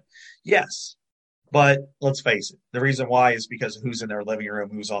why they're there. Yes. But let's face it, the reason why is because of who's in their living room,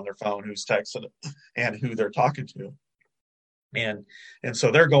 who's on their phone, who's texting, and who they're talking to. And so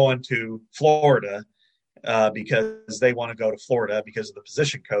they're going to Florida because they want to go to Florida because of the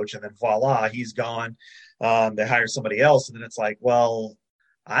position coach. And then voila, he's gone. They hire somebody else. And then it's like, well,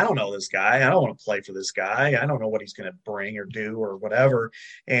 I don't know this guy. I don't want to play for this guy. I don't know what he's going to bring or do or whatever.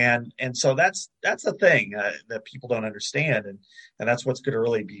 And so that's the thing that people don't understand. And that's what's going to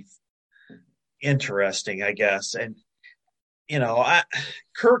really be interesting, I guess. And,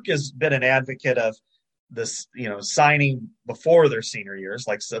 Kirk has been an advocate of this, signing before their senior years,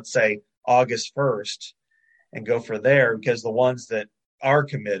 like let's say August 1st, and go for there, because the ones that are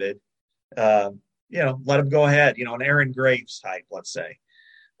committed, let them go ahead, an Aaron Graves type, let's say.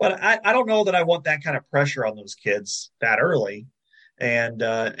 But I don't know that I want that kind of pressure on those kids that early. And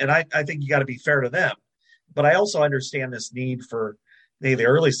I think you got to be fair to them. But I also understand this need for the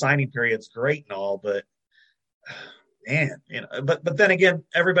early signing period's great and all, but man, but then again,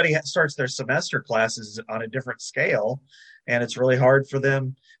 everybody starts their semester classes on a different scale, and it's really hard for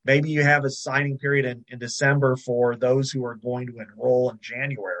them. Maybe you have a signing period in December for those who are going to enroll in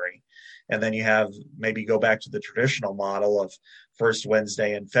January, and then you have maybe go back to the traditional model of first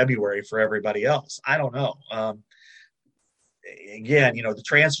Wednesday in February for everybody else. I don't know. Again, the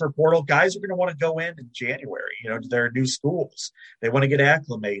transfer portal, guys are going to want to go in January, to their new schools. They want to get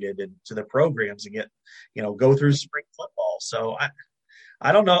acclimated to the programs and get, go through spring football. So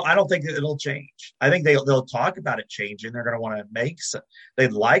I don't know. I don't think it'll change. I think they'll talk about it changing. They're going to want to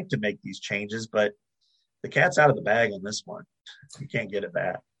they'd like to make these changes, but the cat's out of the bag on this one. You can't get it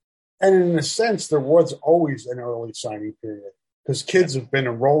back. And in a sense, there was always an early signing period because kids have been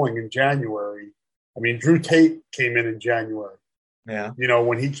enrolling in January. I mean, Drew Tate came in January,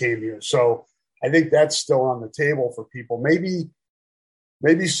 when he came here. So I think that's still on the table for people.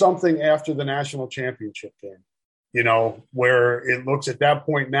 Maybe something after the national championship game, where it looks at that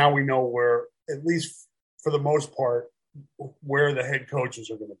point. Now we know where, at least for the most part, where the head coaches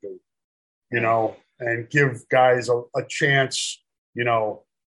are going to be, and give guys a chance,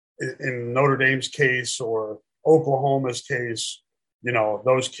 in Notre Dame's case or Oklahoma's case,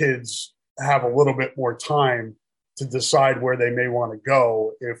 those kids have a little bit more time to decide where they may want to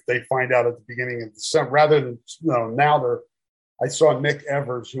go if they find out at the beginning of December, rather than, I saw Nick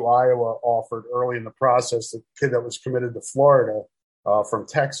Evers, who Iowa offered early in the process, the kid that was committed to Florida from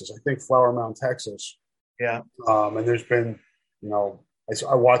Texas, I think Flower Mound, Texas. Yeah. And there's been,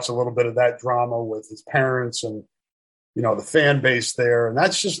 I watched a little bit of that drama with his parents and, the fan base there, and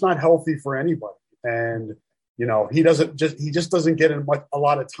that's just not healthy for anybody. And, he just doesn't get a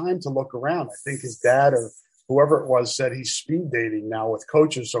lot of time to look around. I think his dad or whoever it was said he's speed dating now with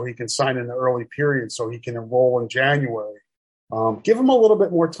coaches so he can sign in the early period so he can enroll in January. Give him a little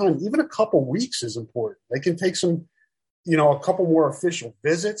bit more time. Even a couple weeks is important. They can take some, a couple more official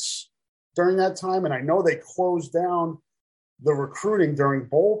visits during that time. And I know they closed down the recruiting during the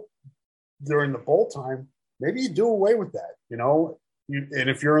bowl time. Maybe you do away with that, and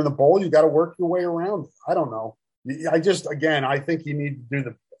if you're in the bowl, you got to work your way around it. I don't know. I think you need to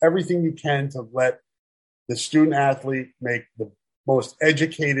do everything you can to let the student athlete make the most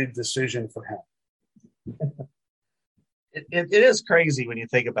educated decision for him. It is crazy when you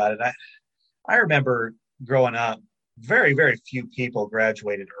think about it. I remember growing up, very, very few people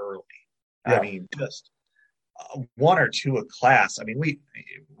graduated early. Yeah. I mean, just one or two a class. I mean, we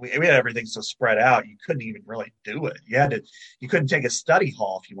had everything so spread out, you couldn't even really do it. You couldn't take a study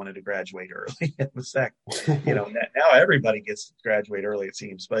hall if you wanted to graduate early. It was that, now everybody gets to graduate early, it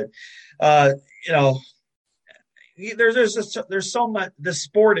seems. But, you know, there's so much. The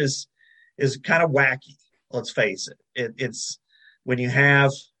sport is kind of wacky. Let's face it. It's when you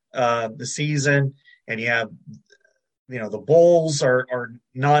have the season and you have, the bowls are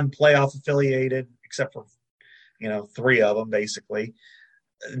non-playoff affiliated, except for, 3 of them basically,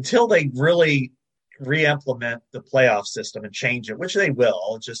 until they really re-implement the playoff system and change it, which they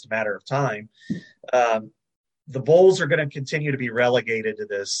will. It's just a matter of time. The bowls are going to continue to be relegated to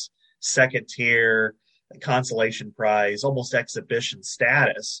this second tier consolation prize, almost exhibition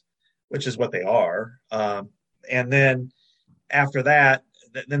status, which is what they are. And then after that,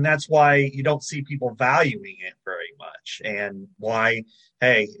 then that's why you don't see people valuing it very much. And why,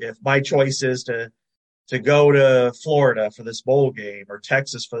 hey, if my choice is to go to Florida for this bowl game or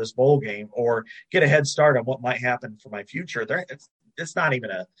Texas for this bowl game, or get a head start on what might happen for my future, it's not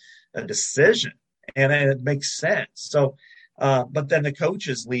even a decision. And it makes sense. So, but then the coach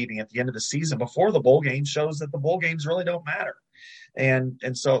is leaving at the end of the season before the bowl game shows that the bowl games really don't matter. And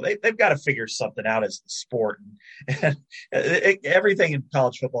so they've got to figure something out as the sport. And everything in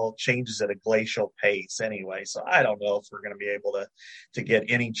college football changes at a glacial pace anyway. So I don't know if we're going to be able to get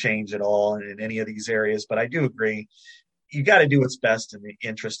any change at all in any of these areas. But I do agree, you got to do what's best in the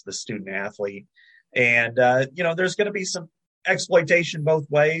interest of the student athlete. And, there's going to be some exploitation both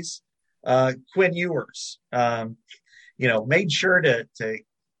ways. Quinn Ewers, made sure to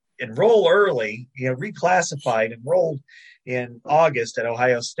enroll early, reclassified, enrolled in August at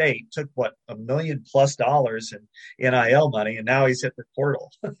Ohio State, took $1 million+ in NIL money, and now he's hit the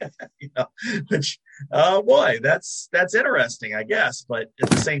portal. Which, boy, that's interesting, I guess. But at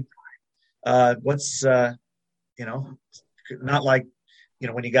the same time, not like,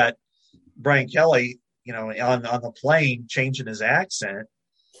 when you got Brian Kelly, on the plane changing his accent,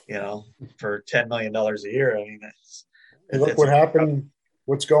 for $10 million a year. I mean, look what happened.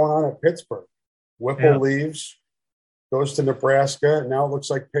 What's going on at Pittsburgh? Whipple leaves, goes to Nebraska, and now it looks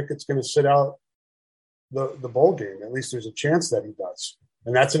like Pickett's going to sit out the bowl game. At least there's a chance that he does.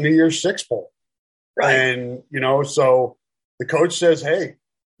 And that's a New Year's Six bowl. Right. And, so the coach says, hey,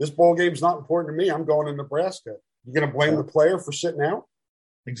 this bowl game's not important to me. I'm going to Nebraska. You're going to blame the player for sitting out?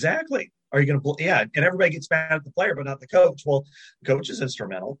 Exactly. Are you going to, and everybody gets mad at the player, but not the coach. Well, the coach is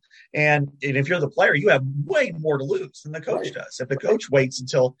instrumental. And if you're the player, you have way more to lose than the coach does. If the coach waits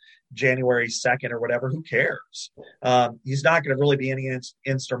until January 2nd or whatever, who cares? He's not going to really be any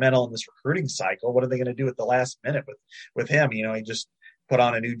instrumental in this recruiting cycle. What are they going to do at the last minute with him? He just put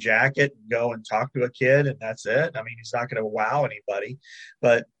on a new jacket and go and talk to a kid, and that's it. I mean, he's not going to wow anybody.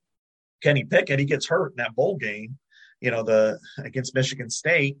 But Kenny Pickett, he gets hurt in that bowl game, against Michigan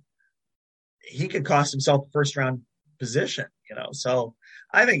State. He could cost himself a first round position, So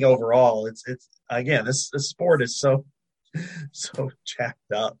I think overall it's again, this sport is so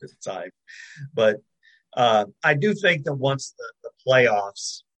jacked up at the time. But I do think that once the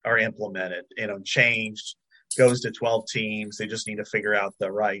playoffs are implemented, changed, goes to 12 teams, they just need to figure out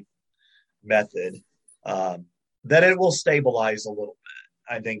the right method, that it will stabilize a little bit.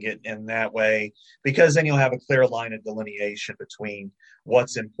 I think it in that way, because then you'll have a clear line of delineation between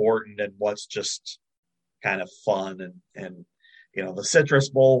what's important and what's just kind of fun. And the Citrus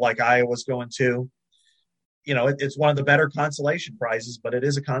Bowl, like Iowa's going to, it's one of the better consolation prizes, but it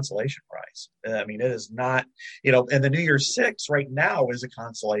is a consolation prize. I mean, it is not, and the New Year's Six right now is a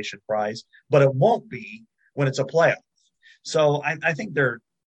consolation prize, but it won't be when it's a playoff. So I think the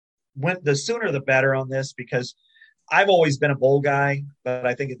sooner the better on this, because I've always been a bowl guy, but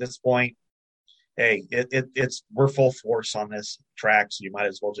I think at this point, hey, we're full force on this track, so you might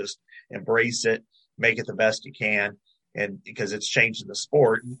as well just embrace it, make it the best you can, and because it's changing the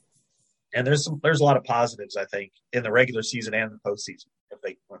sport. And there's a lot of positives, I think, in the regular season and the postseason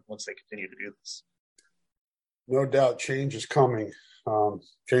once they continue to do this. No doubt, change is coming.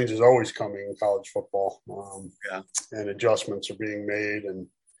 Change is always coming in college football, and adjustments are being made, and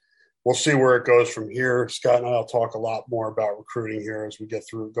we'll see where it goes from here. Scott and I will talk a lot more about recruiting here as we go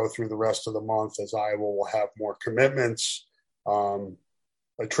through the rest of the month, as Iowa will have more commitments,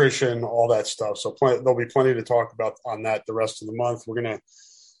 attrition, all that stuff. So there'll be plenty to talk about on that the rest of the month. We're going to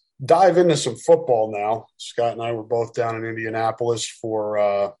dive into some football now. Scott and I were both down in Indianapolis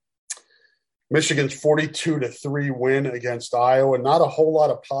for Michigan's 42-3 win against Iowa. Not a whole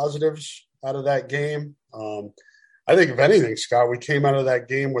lot of positives out of that game. I think if anything, Scott, we came out of that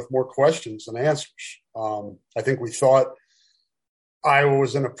game with more questions than answers. I think we thought Iowa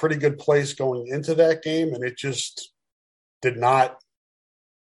was in a pretty good place going into that game, and it just did not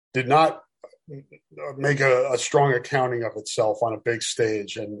make a strong accounting of itself on a big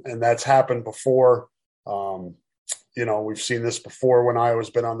stage, and that's happened before. We've seen this before when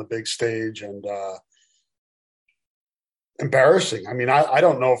Iowa's been on the big stage, and embarrassing. I mean, I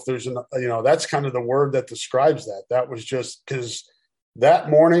don't know if there's that's kind of the word that describes that. That was just because that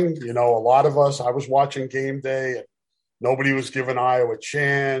morning, a lot of us, I was watching game day and nobody was giving Iowa a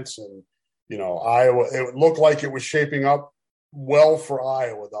chance. And, Iowa, it looked like it was shaping up well for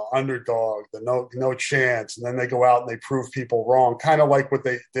Iowa, the underdog, the no chance. And then they go out and they prove people wrong, kind of like what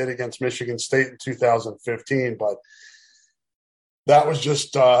they did against Michigan State in 2015. But that was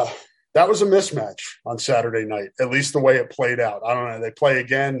just, that was a mismatch on Saturday night, at least the way it played out. I don't know. They play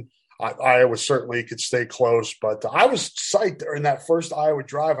again. Iowa certainly could stay close, but I was psyched in that first Iowa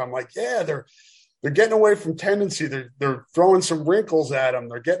drive. I'm like, yeah, they're getting away from tendency. They're throwing some wrinkles at them.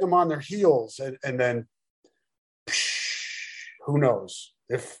 They're getting them on their heels. And then who knows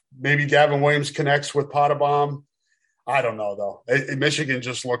if maybe Gavin Williams connects with Pottebaum. I don't know though. Michigan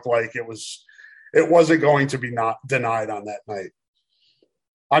just looked like it wasn't going to be not denied on that night.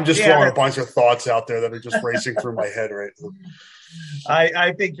 I'm just throwing a bunch of thoughts out there that are just racing through my head right now.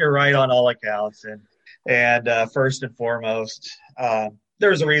 I think you're right on all accounts. And first and foremost,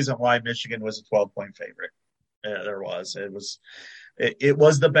 there's a reason why Michigan was a 12-point favorite. It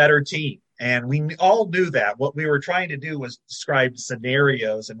was the better team. And we all knew that. What we were trying to do was describe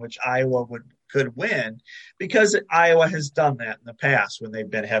scenarios in which Iowa could win, because Iowa has done that in the past when they've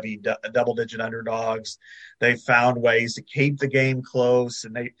been heavy double-digit underdogs. They've found ways to keep the game close.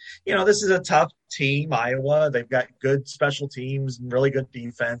 And this is a tough team, Iowa. They've got good special teams and really good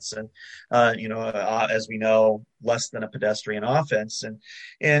defense. And, as we know, less than a pedestrian offense.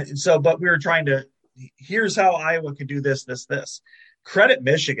 And so, but we were trying to, here's how Iowa could do this. Credit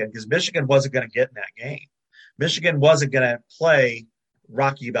Michigan, because Michigan wasn't going to get in that game. Michigan wasn't going to play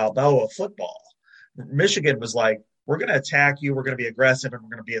Rocky Balboa football. Michigan was like, we're going to attack you. We're going to be aggressive, and we're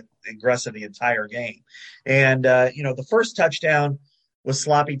going to be aggressive the entire game. And, the first touchdown was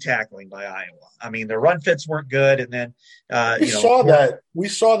sloppy tackling by Iowa. I mean, their run fits weren't good. And then, we saw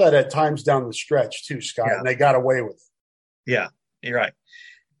that at times down the stretch too, Scott, and they got away with it. Yeah, you're right.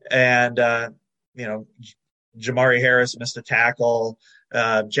 And, Jamari Harris missed a tackle.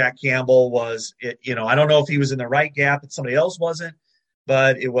 Jack Campbell I don't know if he was in the right gap and somebody else wasn't,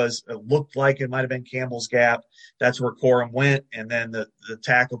 but it looked like it might have been Campbell's gap. That's where Corum went. And then the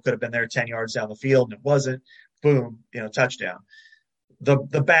tackle could have been there 10 yards down the field, and it wasn't. Boom, touchdown. The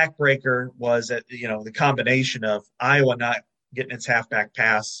backbreaker was the combination of Iowa not getting its halfback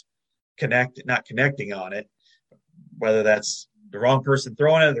pass not connecting on it, whether that's the wrong person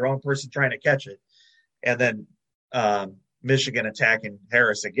throwing it, the wrong person trying to catch it. And then Michigan attacking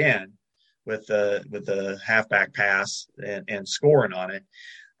Harris again with the halfback pass and scoring on it.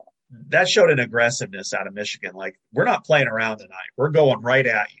 That showed an aggressiveness out of Michigan. Like, we're not playing around tonight. We're going right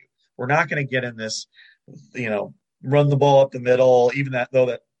at you. We're not going to get in this, run the ball up the middle, even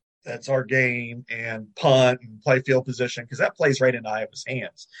that's our game, and punt and play field position, because that plays right into Iowa's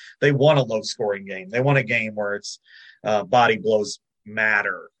hands. They want a low-scoring game. They want a game where it's body blows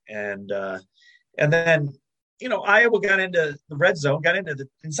matter. And then, Iowa got into the red zone, got into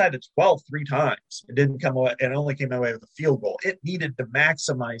inside the 12 3 times. It didn't come away. It only came away with a field goal. It needed to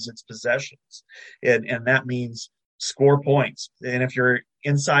maximize its possessions. And that means score points. And if you're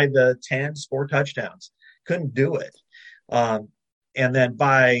inside the 10, score touchdowns. Couldn't do it. And then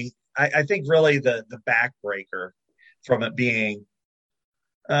I think really the backbreaker from it being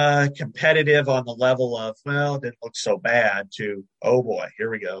competitive on the level of, well, it didn't look so bad, to, oh boy, here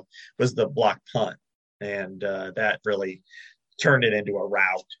we go, was the block punt. And that really turned it into a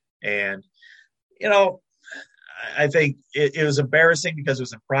rout. And, I think it was embarrassing because it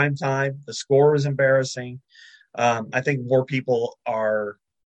was in prime time. The score was embarrassing. I think more people are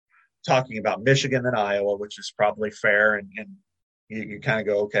talking about Michigan than Iowa, which is probably fair. And you kind of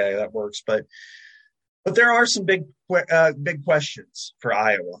go, okay, that works. But there are some big questions for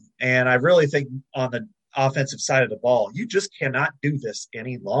Iowa. And I really think on the offensive side of the ball, you just cannot do this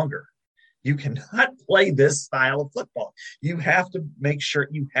any longer. You cannot play this style of football. You have to make sure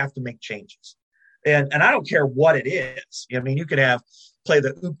you have to make changes. And I don't care what it is. I mean, you could play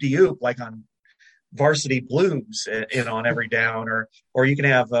the oop-de-oop like on Varsity Blues, on every down, or you can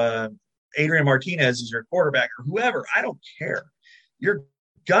have Adrian Martinez as your quarterback or whoever. I don't care. You're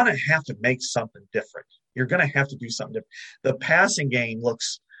going to have to make something different. You're going to have to do something different. The passing game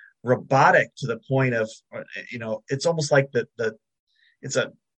looks robotic to the point of, it's almost like it's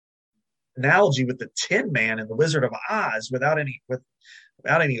a analogy with the Tin Man and the Wizard of Oz without any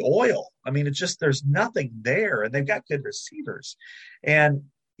oil. I mean, it's just, there's nothing there, and they've got good receivers. And,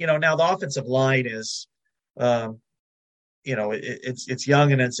 now the offensive line is, it's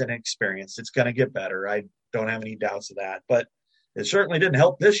young and it's inexperienced. It's going to get better. I don't have any doubts of that, but it certainly didn't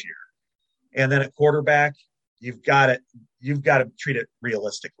help this year. And then at quarterback, you've got to treat it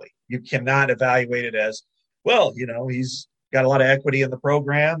realistically. You cannot evaluate it as, well, he's got a lot of equity in the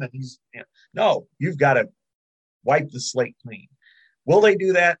program, and no, you've got to wipe the slate clean. Will they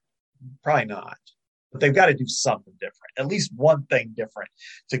do that? Probably not. But they've got to do something different, at least one thing different,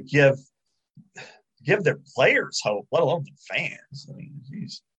 to give their players hope, let alone the fans. I mean,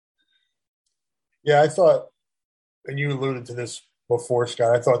 geez. Yeah, I thought, and you alluded to this before,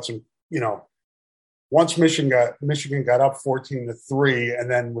 Scott, I thought once Michigan got up 14-3 and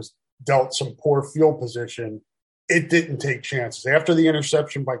then was dealt some poor field position, it didn't take chances. After the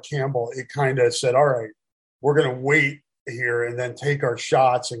interception by Campbell, it kind of said, all right, we're going to wait here and then take our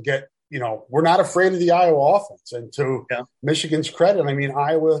shots and get, we're not afraid of the Iowa offense. And to Michigan's credit, I mean,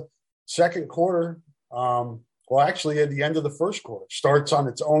 Iowa second quarter, actually at the end of the first quarter, starts on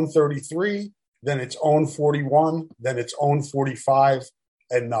its own 33, then its own 41, then its own 45,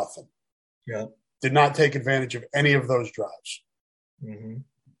 and nothing. Yeah. Did not take advantage of any of those drives. Mm-hmm.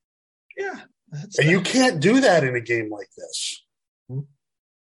 Yeah. And you can't do that in a game like this. Mm-hmm.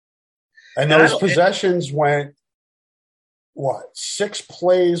 And those possessions went, 6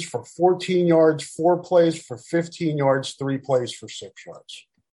 plays for 14 yards, 4 plays for 15 yards, 3 plays for 6 yards.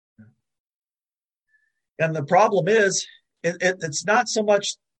 And the problem is, it's not so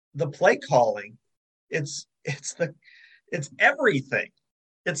much the play calling; it's everything.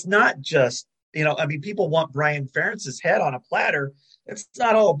 It's not just, people want Brian Ferentz's head on a platter. It's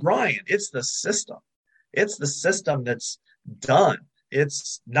not all Brian. It's the system. It's the system that's done.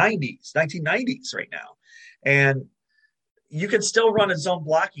 It's 1990s right now, and you can still run a zone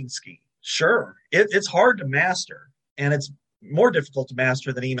blocking scheme. Sure, it's hard to master, and it's more difficult to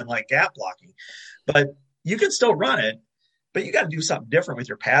master than even like gap blocking, but you can still run it. But you got to do something different with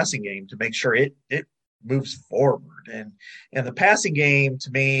your passing game to make sure it moves forward. And the passing game to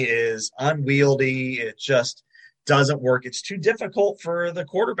me is unwieldy. It just doesn't work. It's too difficult for the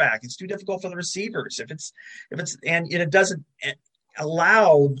quarterback. It's too difficult for the receivers. And it doesn't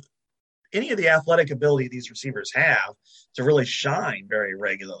allow any of the athletic ability these receivers have to really shine very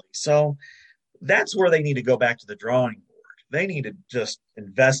regularly. So that's where they need to go back to the drawing board. They need to just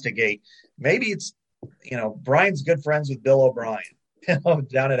investigate. Maybe it's, Brian's good friends with Bill O'Brien,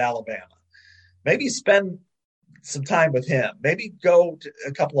 down at Alabama. Maybe spend some time with him. Maybe go to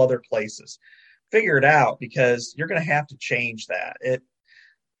a couple other places. Figure it out, because you're going to have to change that.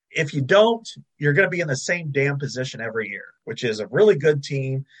 If you don't, you're going to be in the same damn position every year, which is a really good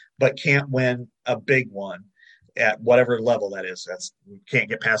team, but can't win a big one at whatever level that is. Can't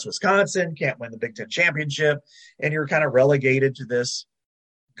get past Wisconsin, can't win the Big Ten championship, and you're kind of relegated to this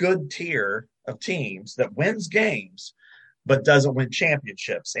good tier of teams that wins games but doesn't win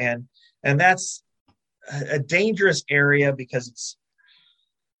championships. And that's a dangerous area, because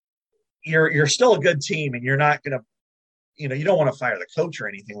you're still a good team, and you're not going to, you don't want to fire the coach or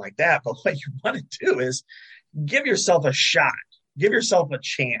anything like that. But what you want to do is give yourself a shot, give yourself a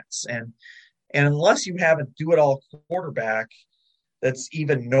chance. And unless you have a do-it-all quarterback that's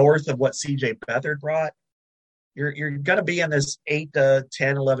even north of what C.J. Beathard brought, you're going to be in this 8 to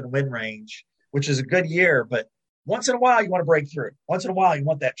 10, 11 win range, which is a good year. But once in a while, you want to break through. Once in a while, you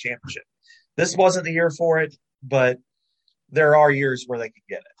want that championship. This wasn't the year for it, but there are years where they could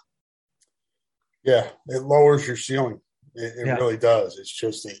get it. Yeah, it lowers your ceiling. It really does. It's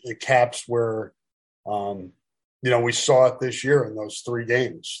just it caps where, we saw it this year in those 3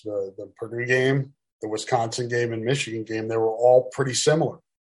 games: the Purdue game, the Wisconsin game, and Michigan game. They were all pretty similar.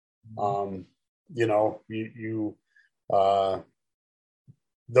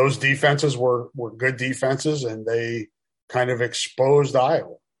 Those defenses were good defenses, and they kind of exposed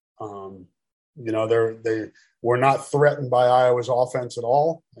Iowa. They were not threatened by Iowa's offense at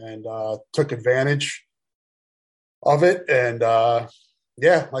all, and took advantage of it. And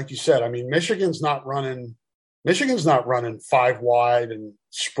like you said, I mean, Michigan's not running 5 wide and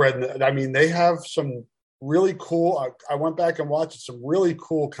spreading. I mean, they have some really cool. I went back and watched some really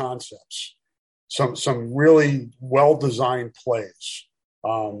cool concepts, some really well designed plays.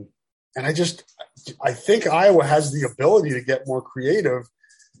 And I think Iowa has the ability to get more creative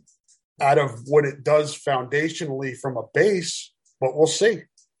out of what it does foundationally from a base, but we'll see.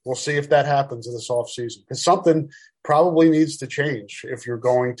 We'll see if that happens in this offseason, because something probably needs to change if you're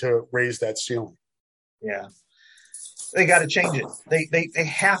going to raise that ceiling. Yeah. They got to change it. They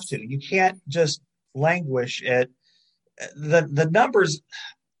have to. You can't just languish at the numbers.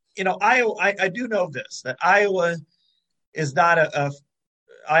 Iowa, I do know this, that Iowa is not a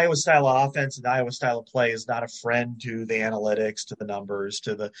Iowa style of offense and Iowa style of play is not a friend to the analytics, to the numbers,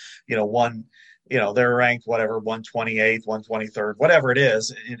 to the, they're ranked whatever, 128th, 123rd, whatever it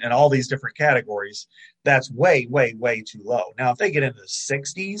is in all these different categories. That's way, way, way too low. Now, if they get into the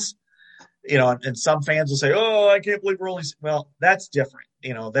 60s, and some fans will say, oh, I can't believe we're only, well, that's different.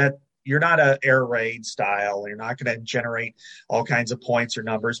 That you're not an air raid style. You're not going to generate all kinds of points or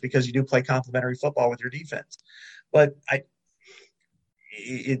numbers because you do play complementary football with your defense. But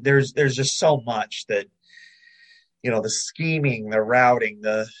there's just so much that, the scheming, the routing,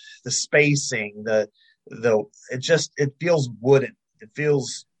 the spacing, it feels wooden. It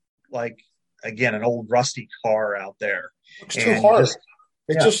feels like, again, an old rusty car out there. It's too hard.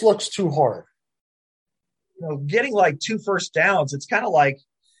 It just looks too hard. Getting like 2 first downs, it's kind of like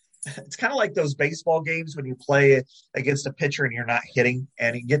those baseball games when you play against a pitcher and you're not hitting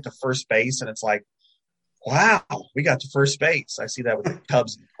and you get to first base and it's like, wow, we got to first base. I see that with the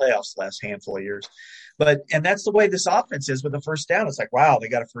Cubs in the playoffs the last handful of years. And that's the way this offense is with the first down. It's like, wow, they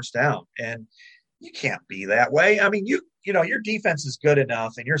got a first down. And you can't be that way. I mean, your defense is good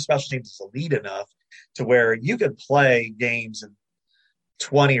enough and your special teams is elite enough to where you could play games in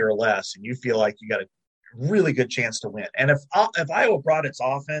 20 or less and you feel like you got a really good chance to win. And if Iowa brought its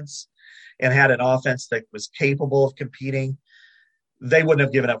offense and had an offense that was capable of competing, they wouldn't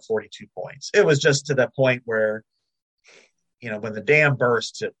have given up 42 points. It was just to that point where, when the dam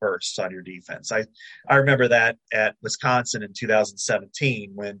bursts, it bursts on your defense. I remember that at Wisconsin in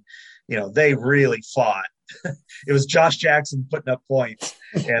 2017 when, they really fought. It was Josh Jackson putting up points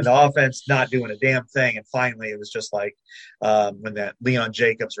and the offense not doing a damn thing. And finally, it was just like when that Leon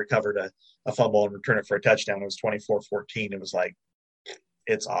Jacobs recovered a fumble and returned it for a touchdown. It was 24-14. It was like,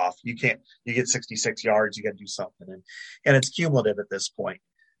 it's off. You get 66 yards. You got to do something. And it's cumulative at this point.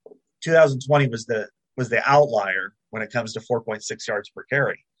 2020 was the outlier when it comes to 4.6 yards per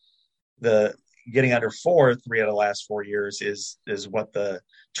carry. The getting under 4 3 out of the last 4 years is what the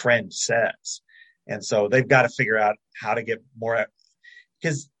trend says. And so they've got to figure out how to get more,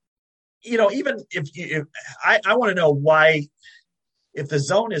 because, even if I want to know why, if the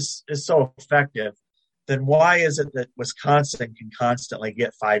zone is so effective, then why is it that Wisconsin can constantly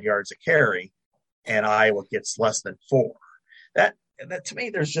get 5 yards a carry and Iowa gets less than 4? That to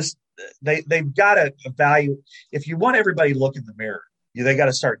me, there's just, they've got to evaluate. If you want everybody to look in the mirror, they got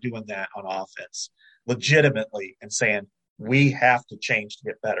to start doing that on offense legitimately and saying, we have to change to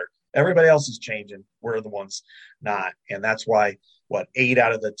get better. Everybody else is changing. We're the ones not. And that's why, 8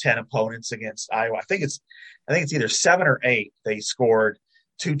 out of the 10 opponents against Iowa, I think it's either 7 or 8, they scored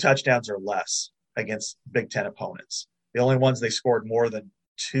 2 touchdowns or less against Big Ten opponents. The only ones they scored more than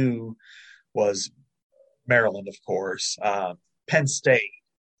 2 was Maryland, of course, Penn State,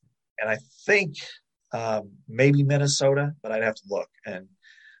 and I think maybe Minnesota, but I'd have to look. And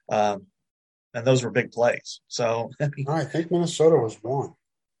those were big plays. So I think Minnesota was 1.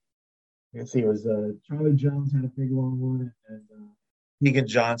 Let's see, it was Charlie Jones had a big long one, and Keegan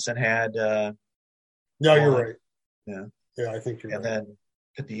Johnson had. No, you're right. Yeah, I think you're right. And then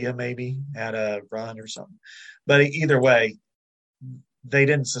Padilla maybe had a run or something, but either way, they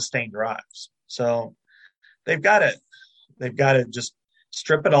didn't sustain drives. So they've got to just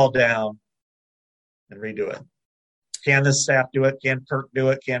strip it all down and redo it. Can this staff do it? Can Kirk do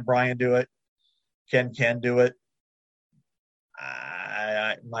it? Can Brian do it? Can Ken do it?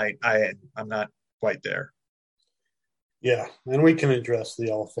 I'm not quite there. Yeah, and we can address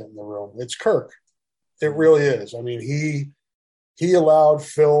the elephant in the room. It's Kirk. It really is. I mean, he allowed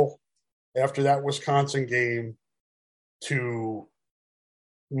Phil, after that Wisconsin game, to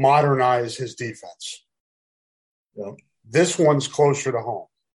modernize his defense. Yeah. This one's closer to home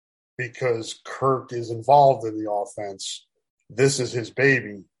because Kirk is involved in the offense. This is his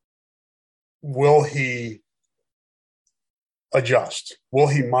baby. Will he adjust? Will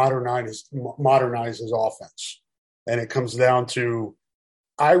he modernize his offense? And it comes down to,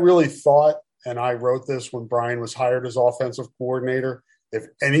 I really thought, and I wrote this when Brian was hired as offensive coordinator, if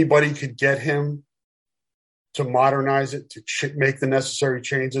anybody could get him to modernize it, to make the necessary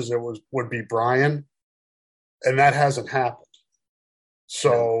changes, would be Brian. And that hasn't happened.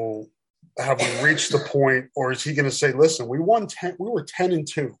 So have we reached the point, or is he going to say, listen, we were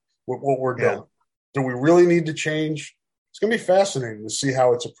 10-2 with what we're doing. Do we really need to change? It's going to be fascinating to see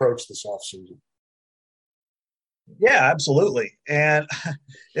how it's approached this offseason. Yeah, absolutely. And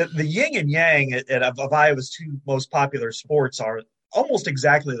the yin and yang of Iowa's two most popular sports are almost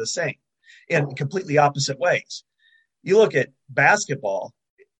exactly the same in completely opposite ways. You look at basketball,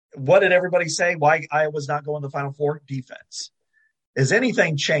 what did everybody say? Why Iowa's not going to the Final Four? Defense. Has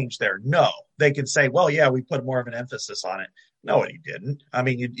anything changed there? No. They could say, well, yeah, we put more of an emphasis on it. No, you didn't. I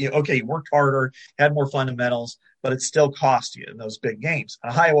mean, okay, you worked harder, had more fundamentals, but it still cost you in those big games. In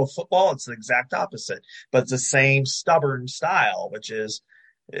Iowa football, it's the exact opposite, but it's the same stubborn style, which is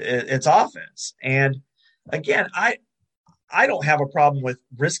it's offense. And again, I don't have a problem with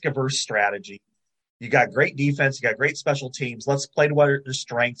risk averse strategy. You got great defense, you got great special teams. Let's play to our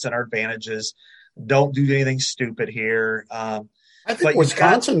strengths and our advantages. Don't do anything stupid here. I think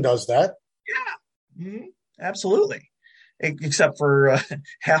Wisconsin does that. Yeah, absolutely. Except for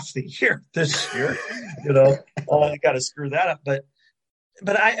half the year this year, you got to screw that up. But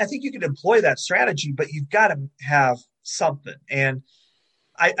I think you can employ that strategy, but you've got to have something. And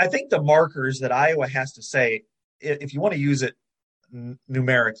I think the markers that Iowa has to say, if you want to use it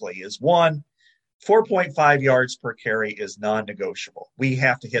numerically, is 1, 4.5 yards per carry is non-negotiable. We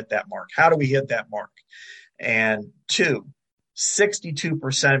have to hit that mark. How do we hit that mark? And 2,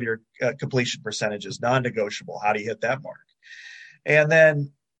 62% of your completion percentage is non-negotiable. How do you hit that mark? And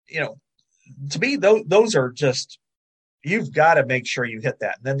then, to me, those are just, you've got to make sure you hit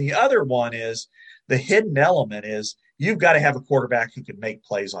that. And then the other one is the hidden element is you've got to have a quarterback who can make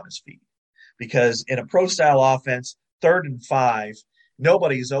plays on his feet. Because in a pro-style offense, 3rd and 5,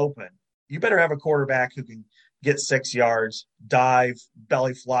 nobody's open. You better have a quarterback who can get 6 yards, dive,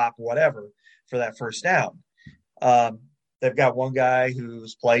 belly flop, whatever, for that first down. They've got one guy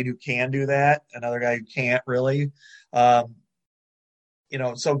who's played who can do that, another guy who can't really.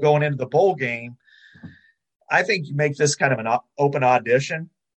 So going into the bowl game, I think you make this kind of an open audition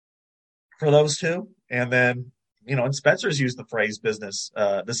for those two. And then, and Spencer's used the phrase business.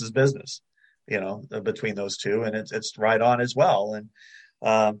 This is business, between those two. And it's right on as well. And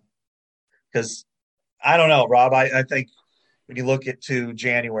because I don't know, Rob, I think when you look to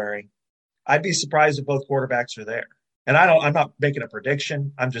January, I'd be surprised if both quarterbacks are there. And I'm not making a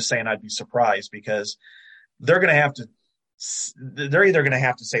prediction. I'm just saying I'd be surprised because they're either going to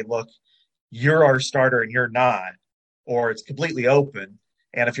have to say, look, you're our starter and you're not, or it's completely open.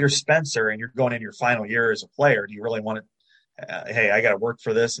 And if you're Spencer and you're going in your final year as a player, do you really want to, hey, I got to work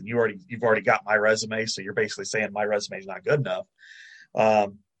for this. And you've already got my resume. So you're basically saying my resume is not good enough.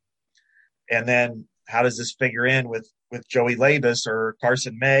 And then how does this figure in with Joey Labus or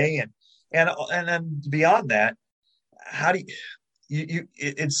Carson May? And then beyond that, how do you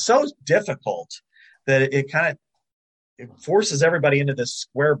it's so difficult that it kind of it forces everybody into this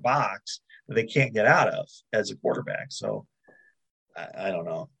square box that they can't get out of as a quarterback. So I don't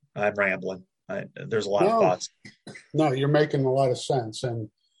know. I'm rambling. There's a lot of thoughts. No, you're making a lot of sense. And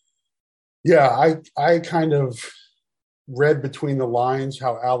yeah, I kind of read between the lines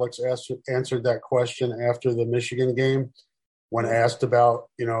how Alex answered that question after the Michigan game when asked about,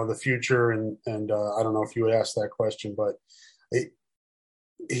 the future. And I don't know if you would ask that question, but I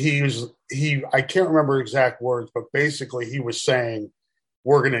can't remember exact words, but basically he was saying,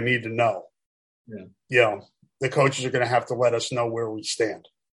 we're going to need to know. Yeah. The coaches are going to have to let us know where we stand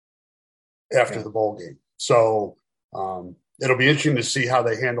after the bowl game. So it'll be interesting to see how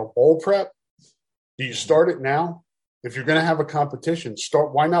they handle bowl prep. Do you start it now? If you're going to have a competition,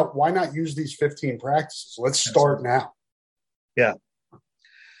 why not use these 15 practices? Let's start now. Yeah,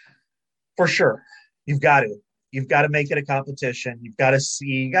 for sure. You've got to make it a competition. You got to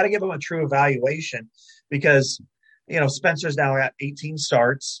give them a true evaluation because, Spencer's now at 18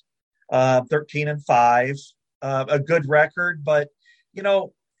 starts, 13-5, a good record. But,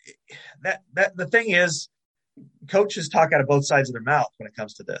 that the thing is, coaches talk out of both sides of their mouth when it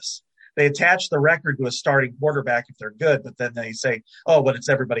comes to this. They attach the record to a starting quarterback if they're good, but then they say, "Oh, but it's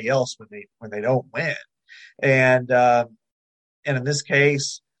everybody else when they don't win." And in this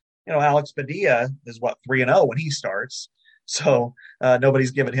case, Alex Padilla is 3-0 when he starts, so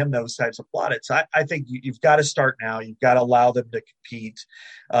nobody's giving him those types of plaudits. I think you've got to start now. You've got to allow them to compete.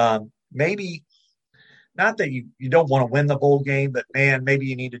 Maybe not that you don't want to win the bowl game, but man, maybe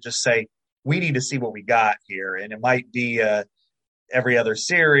you need to just say we need to see what we got here, and it might be every other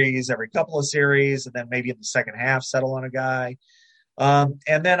series, every couple of series, and then maybe in the second half settle on a guy. And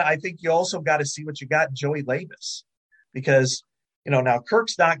then I think you also got to see what you got in Joey Labus because, now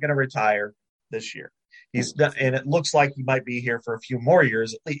Kirk's not going to retire this year. He's done, and it looks like he might be here for a few more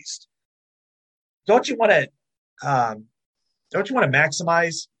years at least. Don't you want to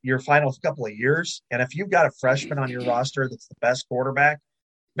maximize your final couple of years? And if you've got a freshman on your roster that's the best quarterback,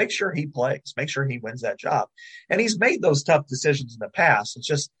 make sure he plays, make sure he wins that job. And he's made those tough decisions in the past. It's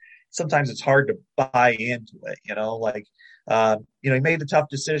just sometimes it's hard to buy into it, he made the tough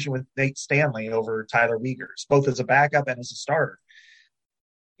decision with Nate Stanley over Tyler Wiegers, both as a backup and as a starter.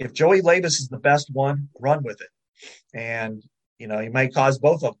 If Joey Labas is the best one, run with it. And, he might cause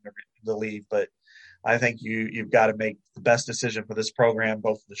both of them to leave, but I think you've got to make the best decision for this program,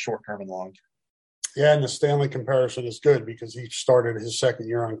 both in the short term and long term. Yeah, and the Stanley comparison is good because he started his second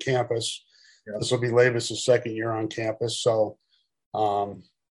year on campus. Yeah. This will be Labas' second year on campus. So,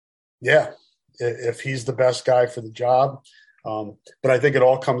 if he's the best guy for the job. But I think it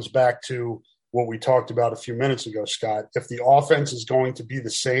all comes back to what we talked about a few minutes ago, Scott. If the offense is going to be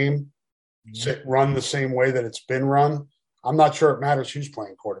the same, run the same way that it's been run, I'm not sure it matters who's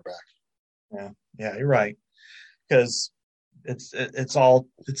playing quarterback. Yeah, you're right. Because it's all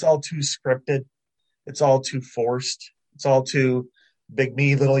too scripted. It's all too forced. It's all too big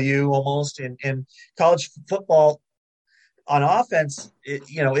me, little you almost. In college football, on offense,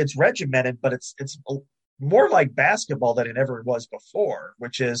 it's regimented, but it's more like basketball than it ever was before,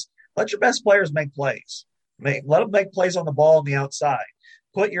 which is let your best players make plays. Let them make plays on the ball on the outside.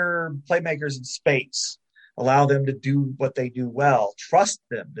 Put your playmakers in space. Allow them to do what they do well. Trust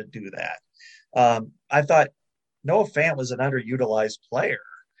them to do that. I thought Noah Fant was an underutilized player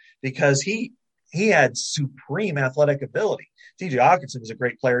because he had supreme athletic ability. TJ Hawkinson was a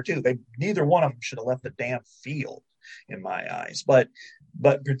great player too. Neither one of them should have left the damn field in my eyes. But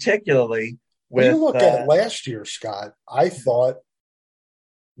particularly with you look at it last year, Scott, I thought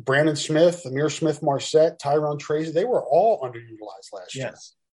Brandon Smith, Amir Smith-Marset, Tyrone Tracy, they were all underutilized last year.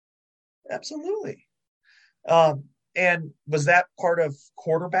 Yes, absolutely. And was that part of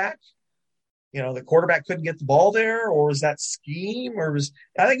quarterback? The quarterback couldn't get the ball there, or was that scheme,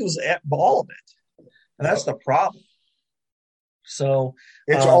 I think it was all of it. And that's the problem. So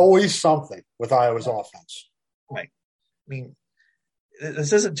it's always something with Iowa's offense. Right. I mean,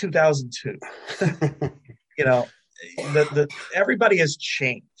 this isn't 2002. Everybody has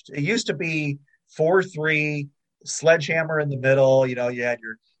changed. It used to be 4-3, sledgehammer in the middle. You had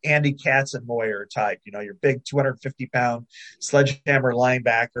your Andy Katzenmoyer type, your big 250-pound sledgehammer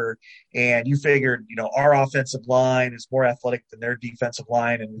linebacker. And you figured, our offensive line is more athletic than their defensive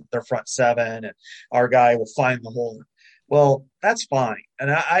line and their front seven, and our guy will find the hole. Well, that's fine. And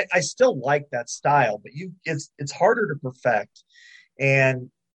I still like that style, but it's harder to perfect.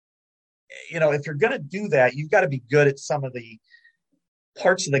 And, if you're going to do that, you've got to be good at some of the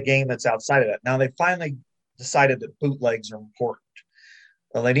parts of the game that's outside of that. Now, they finally decided that bootlegs are important.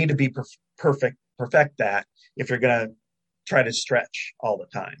 Well, they need to be perfect that if you're going to try to stretch all the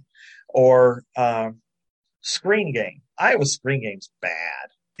time. Or screen game. Iowa's screen game's bad.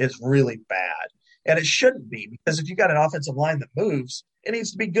 It's really bad. And it shouldn't be, because if you got an offensive line that moves, it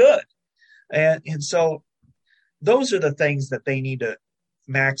needs to be good. And so those are the things that they need to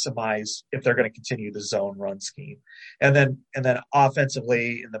maximize if they're going to continue the zone run scheme. And then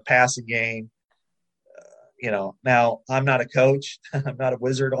offensively in the passing game, now I'm not a coach, I'm not a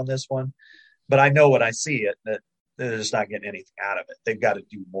wizard on this one, but I know what I see it, that they're just not getting anything out of it. They've got to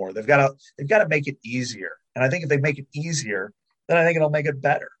do more. They've got to make it easier. And I think if they make it easier, then I think it'll make it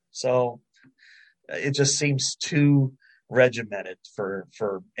better. So it just seems too regimented for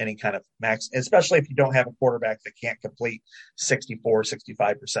any kind of max, especially if you don't have a quarterback that can't complete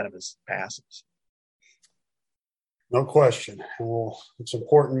 64-65% of his passes. No question. Well, it's an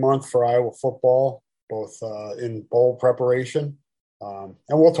important month for Iowa football, both in bowl preparation. And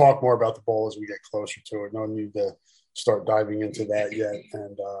we'll talk more about the bowl as we get closer to it. No need to start diving into that yet.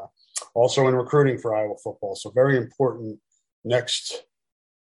 And also in recruiting for Iowa football. So very important next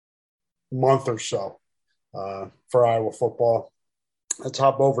month or so for Iowa football. Let's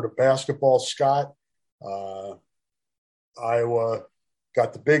hop over to basketball, Scott. Iowa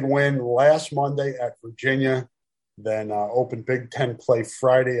got the big win last Monday at Virginia, then opened Big Ten play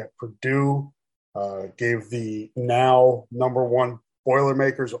Friday at Purdue, gave the now number one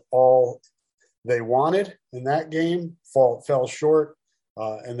Boilermakers all they wanted in that game, fell short.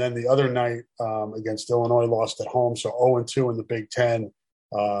 And then the other night against Illinois, lost at home, so 0-2 in the Big Ten.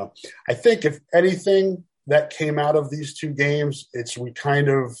 I think if anything that came out of these two games, it's we kind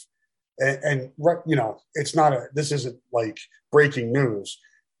of and it's not this isn't like breaking news.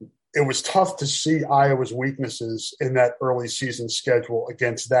 It was tough to see Iowa's weaknesses in that early season schedule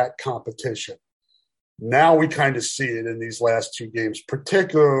against that competition. Now we kind of see it in these last two games,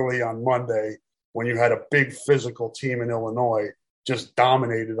 particularly on Monday when you had a big physical team in Illinois just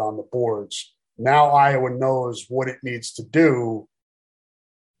dominated on the boards. Now Iowa knows what it needs to do.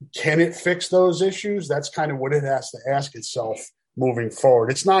 Can it fix those issues? That's kind of what it has to ask itself moving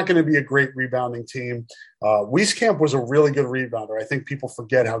forward. It's not going to be a great rebounding team. Wieskamp was a really good rebounder. I think people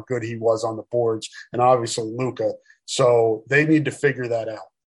forget how good he was on the boards, and obviously Luka. So they need to figure that out.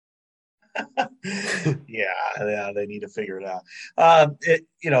 Yeah, they need to figure it out.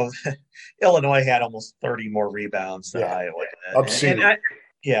 Illinois had almost 30 more rebounds than Iowa did. Obscene.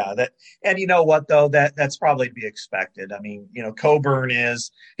 And you know what though, that's probably to be expected. I mean, Coburn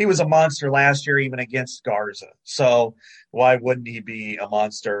he was a monster last year even against Garza. So why wouldn't he be a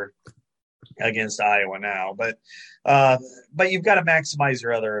monster against Iowa now? But you've got to maximize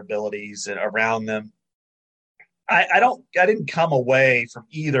your other abilities around them. I didn't come away from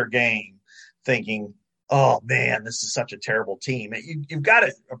either game thinking, oh man, this is such a terrible team. You've got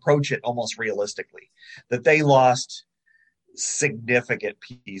to approach it almost realistically, that they lost significant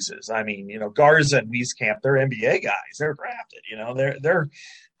pieces. I mean, Garza and Wieskamp, they're NBA guys. They're drafted. They're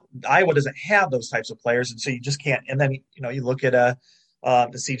Iowa doesn't have those types of players, and so you just can't. And then you look at the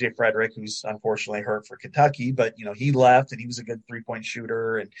CJ Frederick, who's unfortunately hurt for Kentucky, but he left and he was a good 3-point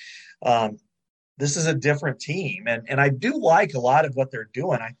shooter. And this is a different team, and I do like a lot of what they're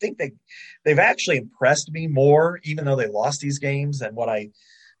doing. I think they've actually impressed me more, even though they lost these games, than what I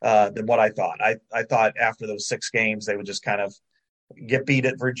thought. I thought after those 6 games they would just kind of get beat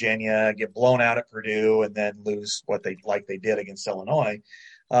at Virginia, get blown out at Purdue, and then lose like they did against Illinois.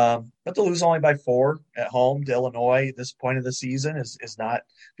 But to lose only by 4 at home to Illinois at this point of the season is not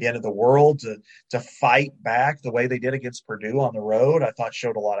the end of the world. To fight back the way they did against Purdue on the road, I thought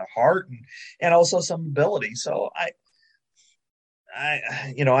showed a lot of heart and also some ability. So I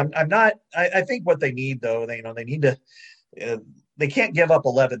think what they need though, they need to, they can't give up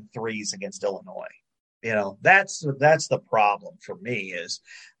 11 threes against Illinois. That's the problem for me, is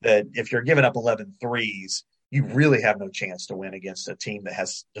that if you're giving up 11 threes, you really have no chance to win against a team that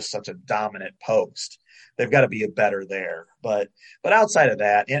has just such a dominant post. They've got to be better there. But outside of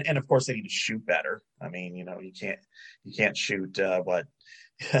that, and of course they need to shoot better. I mean, you can't shoot what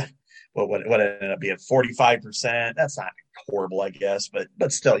ended up being 45%. That's not horrible, I guess, but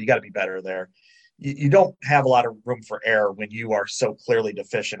still you got to be better there. You don't have a lot of room for error when you are so clearly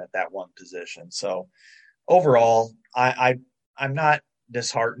deficient at that one position. So overall, I'm not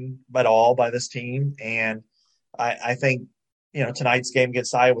disheartened at all by this team, and I think tonight's game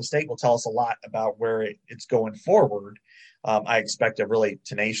against Iowa State will tell us a lot about where it's going forward. I expect a really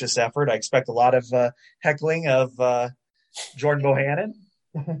tenacious effort. I expect a lot of heckling of Jordan Bohannon,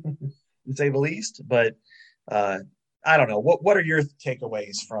 to say the least. But I don't know. What are your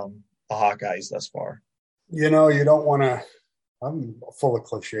takeaways from the Hawkeyes thus far? You don't want to – I'm full of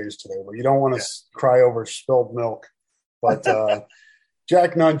cliches today, but you don't want to cry over spilled milk. But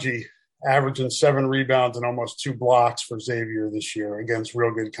Jack Nunge averaging 7 rebounds and almost 2 blocks for Xavier this year against real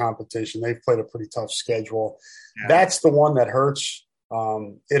good competition. They've played a pretty tough schedule. Yeah. That's the one that hurts.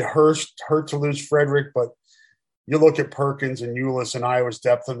 It hurt to lose Frederick, but you look at Perkins and Ulis and Iowa's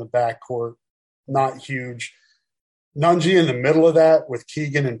depth in the backcourt, not huge. Nunge in the middle of that with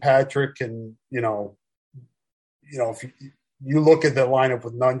Keegan and Patrick, and if you look at the lineup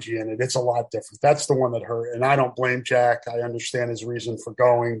with Nunge in it, it's a lot different. That's the one that hurt, and I don't blame Jack. I understand his reason for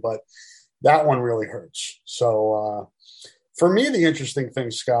going, but that one really hurts. So for me, the interesting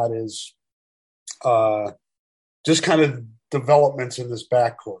thing, Scott, is just kind of developments in this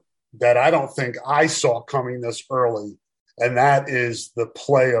backcourt that I don't think I saw coming this early, and that is the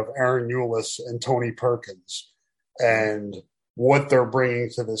play of Aaron Ulis and Tony Perkins and what they're bringing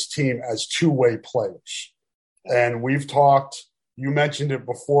to this team as two-way players. And we've talked, you mentioned it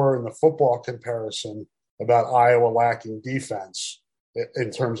before in the football comparison about Iowa lacking defense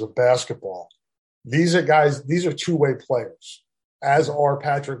in terms of basketball. These are two-way players, as are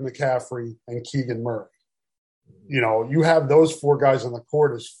Patrick McCaffrey and Keegan Murray. You have those 4 guys on the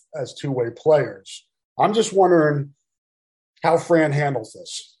court as two-way players. I'm just wondering how Fran handles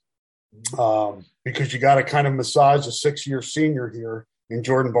this, because you got to kind of massage a 6-year senior here in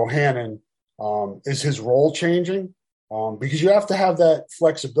Jordan Bohannon. Is his role changing? Because you have to have that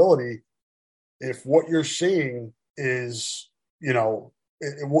flexibility. If what you're seeing is,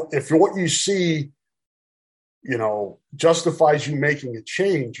 if what you see, justifies you making a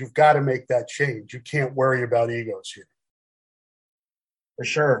change, you've got to make that change. You can't worry about egos here. For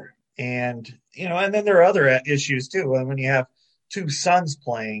sure. And, and then there are other issues too. And when you have 2 sons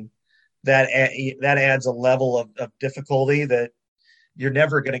playing, that adds a level of difficulty that you're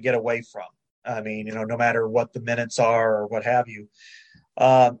never going to get away from. I mean, no matter what the minutes are or what have you.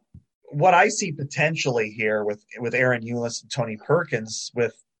 What I see potentially here with Aaron Ulis and Tony Perkins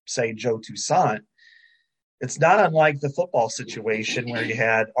with, say, Joe Toussaint, it's not unlike the football situation where you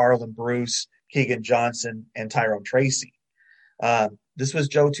had Arlen Bruce, Keegan Johnson, and Tyrone Tracy. This was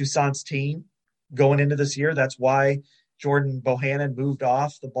Joe Toussaint's team going into this year. That's why Jordan Bohannon moved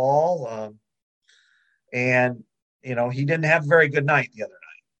off the ball. And, he didn't have a very good night the other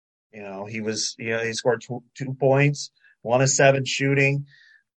night. He scored 2 points, 1 of 7 shooting.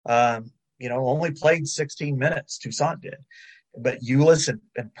 Only played 16 minutes. Toussaint did. But Ulis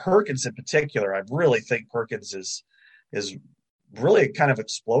and Perkins in particular, I really think Perkins is really kind of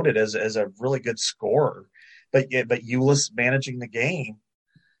exploded as a really good scorer. But Ulis managing the game,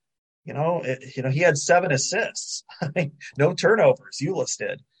 he had 7 assists. No turnovers. Ulis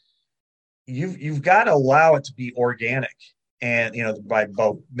did. You've got to allow it to be organic, and by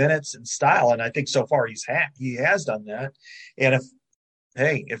both minutes and style. And I think so far he has done that. And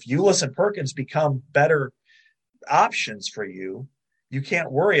if Ulis and Perkins become better options for you, you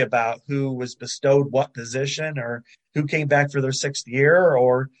can't worry about who was bestowed what position or who came back for their 6th year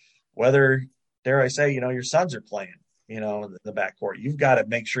or whether, dare I say, your sons are playing, in the backcourt. You've got to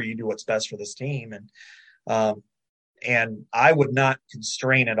make sure you do what's best for this team. And I would not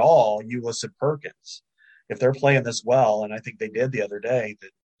constrain at all Ulis and Perkins if they're playing this well. And I think they did the other day.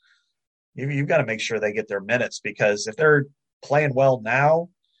 That you've got to make sure they get their minutes, because if they're playing well now,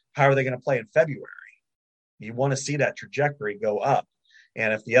 how are they going to play in February? You want to see that trajectory go up.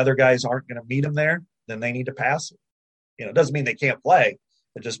 And if the other guys aren't going to meet them there, then they need to pass them. It doesn't mean they can't play.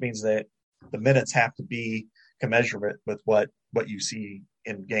 It just means that the minutes have to be commensurate with what you see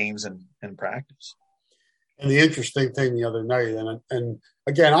in games and practice. And the interesting thing the other night, and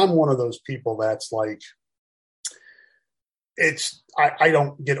again, I'm one of those people that's like, I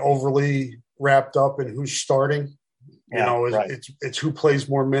don't get overly wrapped up in who's starting. Right. It's who plays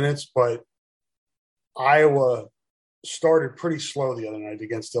more minutes, but Iowa started pretty slow the other night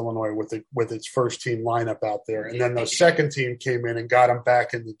against Illinois with its first team lineup out there. And then the second team came in and got them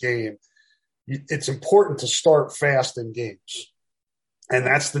back in the game. It's important to start fast in games. And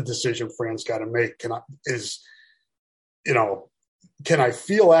that's the decision Fran's got to make. Can I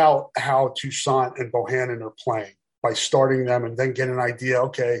feel out how Toussaint and Bohannon are playing by starting them and then get an idea,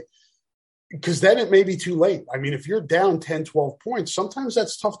 okay, because then it may be too late. I mean, if you're down 10, 12 points, sometimes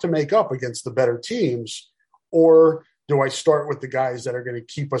that's tough to make up against the better teams. Or do I start with the guys that are going to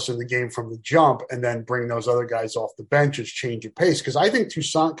keep us in the game from the jump and then bring those other guys off the bench as change of pace? Because I think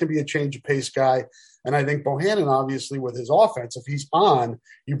Toussaint can be a change of pace guy. And I think Bohannon, obviously, with his offense, if he's on,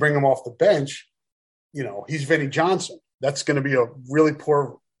 you bring him off the bench, he's Vinnie Johnson. That's going to be a really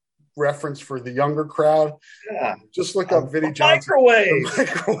poor reference for the younger crowd. Yeah. Just look up Vinnie Johnson.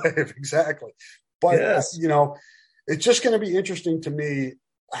 Microwave, exactly. But, yes. It's just going to be interesting to me,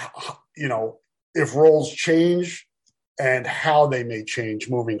 if roles change and how they may change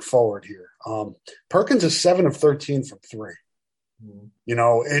moving forward here. Perkins is 7 of 13 from 3.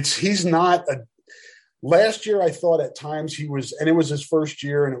 Mm-hmm. He's not a – last year I thought at times he was – and it was his first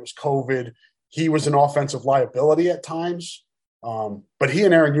year and it was COVID. He was an offensive liability at times. But he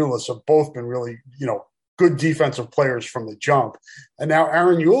and Aaron Ulis have both been really, good defensive players from the jump. And now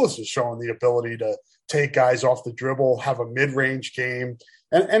Aaron Ulis is showing the ability to take guys off the dribble, have a mid-range game.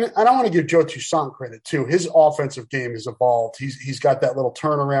 And I want to give Joe Toussaint credit too. His offensive game has evolved. He's got that little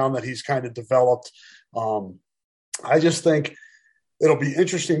turnaround that he's kind of developed. I just think it'll be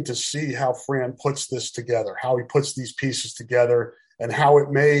interesting to see how Fran puts this together, how he puts these pieces together, and how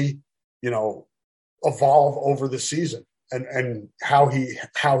it may, evolve over the season, and how he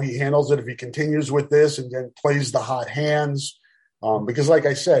handles it if he continues with this and then plays the hot hands. Because, like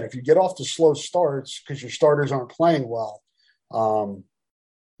I said, if you get off to slow starts because your starters aren't playing well.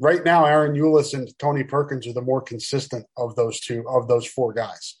 Right now, Aaron Ulis and Tony Perkins are the more consistent of those 4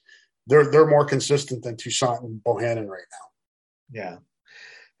 guys. They're more consistent than Toussaint and Bohannon right now. Yeah.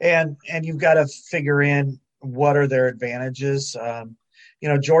 And you've got to figure in what are their advantages.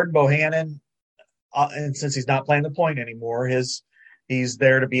 Jordan Bohannon, and since he's not playing the point anymore, he's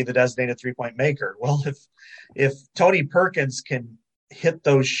there to be the designated 3-point maker. Well, if Tony Perkins can hit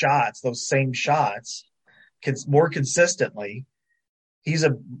those shots, those same shots, more consistently, he's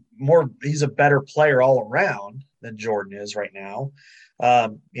a better player all around than Jordan is right now.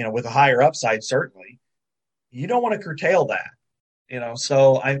 With a higher upside, certainly. You don't want to curtail that.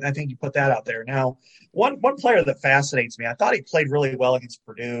 So I think you put that out there. Now, one player that fascinates me, I thought he played really well against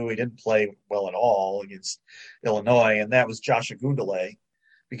Purdue. He didn't play well at all against Illinois, and that was Josh Ogundele,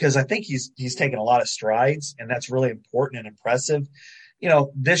 because I think he's taken a lot of strides, and that's really important and impressive.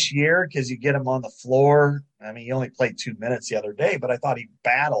 This year, because you get him on the floor. I mean, he only played 2 minutes the other day, but I thought he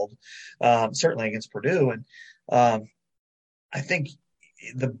battled, certainly against Purdue. And I think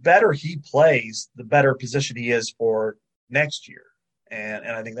the better he plays, the better position he is for next year. And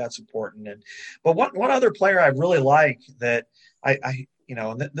I think that's important. But one other player I really like that I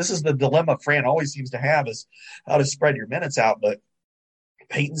this is the dilemma Fran always seems to have is how to spread your minutes out. But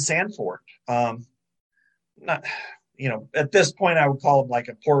Peyton Sandfort, not at this point I would call him like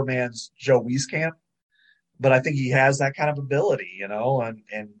a poor man's Joe Wieskamp, but I think he has that kind of ability,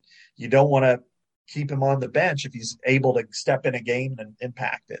 and you don't want to keep him on the bench if he's able to step in a game and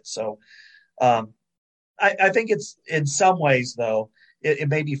impact it. So I think it's in some ways though. It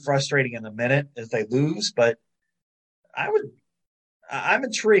may be frustrating in the minute as they lose, but I'm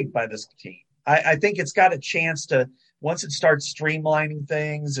intrigued by this team. I think it's got a chance to, once it starts streamlining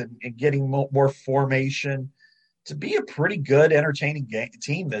things and getting more formation, to be a pretty good, entertaining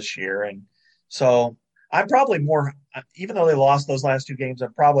team this year. And so I'm probably more, even though they lost those last two games,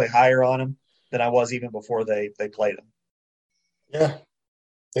 I'm probably higher on them than I was even before they played them. Yeah.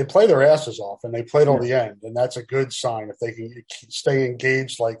 They play their asses off, and they play till the end, and that's a good sign. If they can stay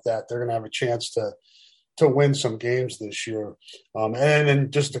engaged like that, they're going to have a chance to win some games this year. And then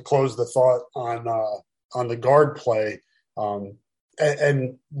just to close the thought on the guard play,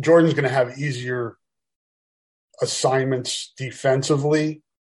 and Jordan's going to have easier assignments defensively,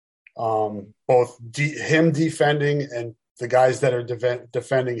 both him defending and the guys that are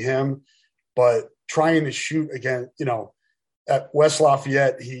defending him, but trying to shoot again, at West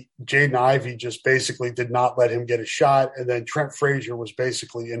Lafayette, Jaden Ivey just basically did not let him get a shot. And then Trent Frazier was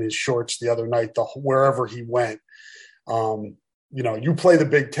basically in his shorts the other night, wherever he went. You play the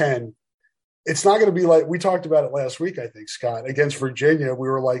Big Ten. It's not going to be like we talked about it last week, I think, Scott, against Virginia. We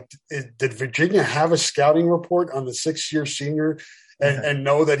were like, did Virginia have a scouting report on the 6-year senior and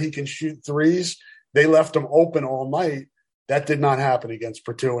know that he can shoot threes? They left him open all night. That did not happen against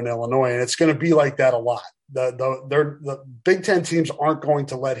Purdue and Illinois, and it's going to be like that a lot. The Big Ten teams aren't going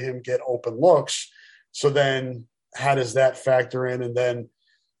to let him get open looks. So then how does that factor in? And then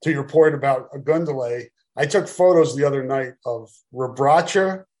to your point about Ogundele, I took photos the other night of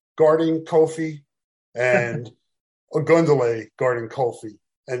Rebraca guarding Kofi and Ogundele guarding Kofi.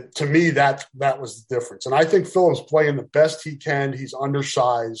 And to me, that was the difference. And I think Philip's playing the best he can. He's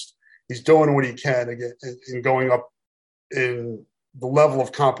undersized. He's doing what he can again and going up in the level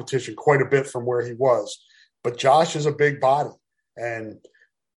of competition quite a bit from where he was. But Josh is a big body. And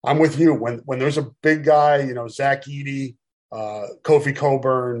I'm with you. When there's a big guy, Zach Edey, Kofi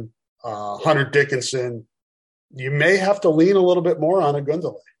Coburn, Hunter Dickinson, you may have to lean a little bit more on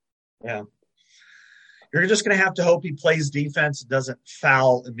Ogundele. Yeah. You're just going to have to hope he plays defense and doesn't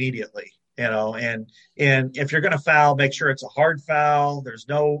foul immediately, and if you're going to foul, make sure it's a hard foul. There's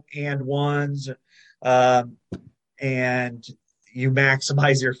no and ones, and you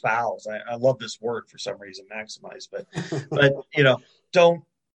maximize your fouls. I love this word for some reason, maximize, but don't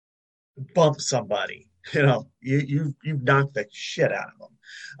bump somebody. You knock the shit out of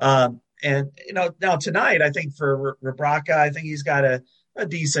them. And now tonight, I think for Rebraca, I think he's got a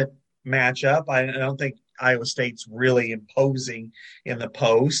decent matchup. I don't think Iowa State's really imposing in the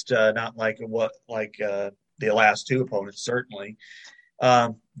post, not like the last two opponents, certainly.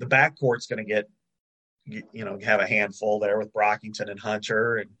 The backcourt's going to have a handful there with Brockington and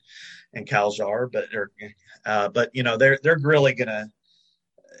Hunter and Caljar, but they're really going to.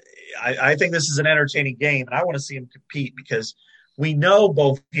 I think this is an entertaining game, and I want to see him compete because we know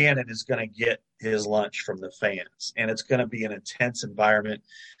Bohannon is going to get his lunch from the fans, and it's going to be an intense environment,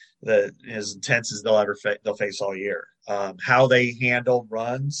 that as intense as they'll face all year. How they handle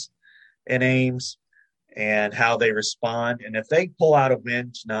runs and Ames, and how they respond, and if they pull out a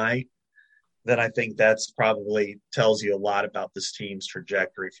win tonight, then I think that's probably tells you a lot about this team's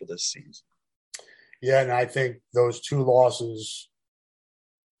trajectory for this season. Yeah, and I think those two losses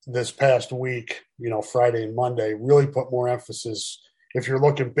this past week, Friday and Monday, really put more emphasis. If you're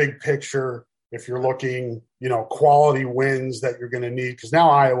looking big picture, if you're looking, quality wins that you're going to need, because now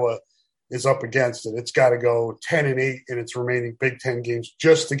Iowa is up against it. It's got to go 10-8 in its remaining Big Ten games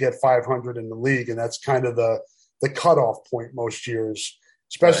just to get 500 in the league, and that's kind of the cutoff point most years,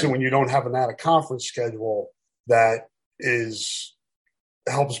 especially when you don't have an out-of-conference schedule that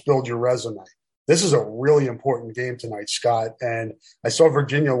helps build your resume. This is a really important game tonight, Scott. And I saw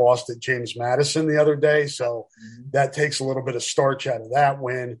Virginia lost at James Madison the other day, so that takes a little bit of starch out of that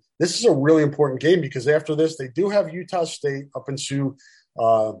win. This is a really important game because after this, they do have Utah State up in Sioux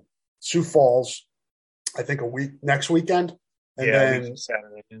Falls, I think next weekend. And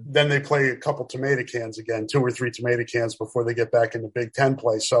then they play a couple tomato cans again, 2 or 3 tomato cans before they get back into Big Ten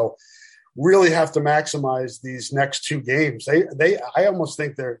play. So really have to maximize these next 2 games. I almost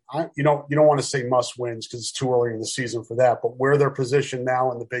think you don't want to say must wins because it's too early in the season for that, but where they're positioned now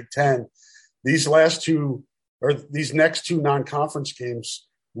in the Big Ten, these last 2 or these next two non-conference games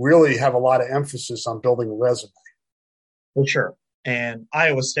really have a lot of emphasis on building a resume. For sure. And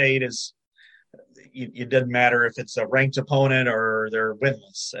Iowa State is, it doesn't matter if it's a ranked opponent or they're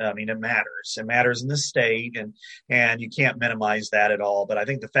winless. I mean, it matters. It matters in the state, and you can't minimize that at all. But I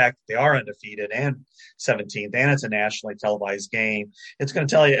think the fact that they are undefeated and 17th, and it's a nationally televised game, it's going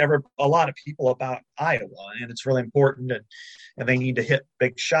to tell you a lot of people about Iowa, and it's really important, and they need to hit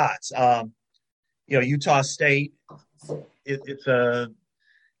big shots. Utah State, it's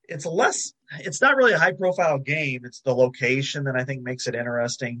not really a high profile game. It's the location that I think makes it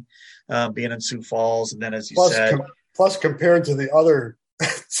interesting, being in Sioux Falls. And then, as you said, plus compared to the other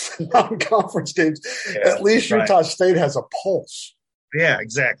non-conference games, at least Utah State has a pulse. Yeah,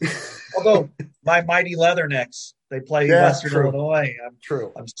 exactly. Although my mighty Leathernecks, they play Western Illinois.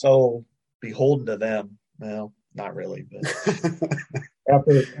 I'm so beholden to them. Well, not really, but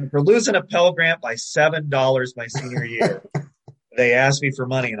after losing a Pell Grant by $7 my senior year, they asked me for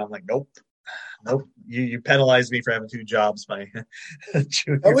money, and I'm like, nope. You penalized me for having two jobs my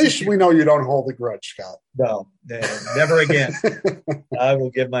junior At least we know you don't hold a grudge, Scott. No, never again. I will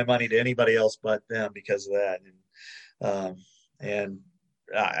give my money to anybody else but them because of that.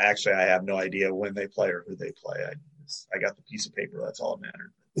 Actually, I have no idea when they play or who they play. I got the piece of paper. That's all that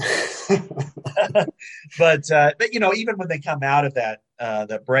mattered. But even when they come out of that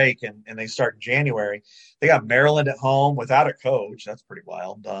break and they start in January, they got Maryland at home without a coach. That's pretty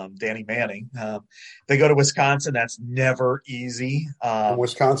wild. Danny Manning. They go to Wisconsin. That's never easy.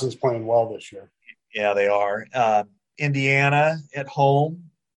 Wisconsin's playing well this year. Yeah, they are. Indiana at home.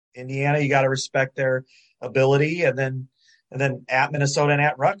 Indiana, you got to respect their ability, and then at Minnesota and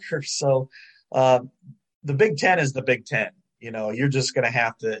at Rutgers. So the Big Ten is the Big Ten. You're just going to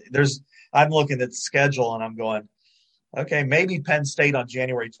have to – I'm looking at the schedule and I'm going, okay, maybe Penn State on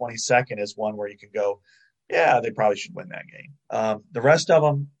January 22nd is one where you can go, yeah, they probably should win that game. The rest of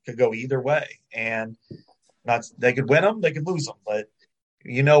them could go either way. And they could win them, they could lose them. But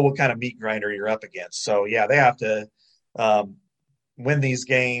you know what kind of meat grinder you're up against. So, yeah, they have to win these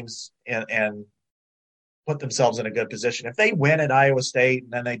games and put themselves in a good position. If they win at Iowa State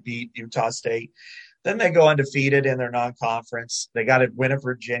and then they beat Utah State – then they go undefeated in their non-conference. They got to win at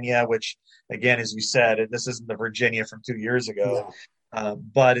Virginia, which, again, as you said, this isn't the Virginia from 2 years ago. No.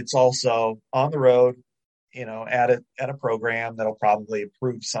 But it's also on the road, at a program that'll probably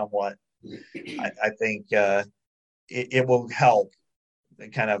improve somewhat. I think it will help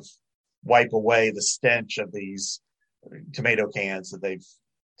kind of wipe away the stench of these tomato cans that they've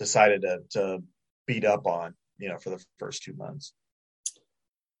decided to beat up on, for the first 2 months.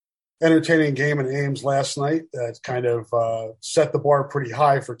 Entertaining game in Ames last night that kind of set the bar pretty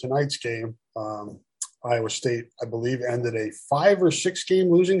high for tonight's game. Iowa State, I believe, ended a 5 or 6 game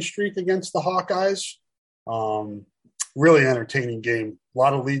losing streak against the Hawkeyes. Really entertaining game. A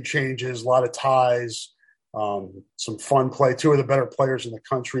lot of lead changes, a lot of ties, some fun play. Two of the better players in the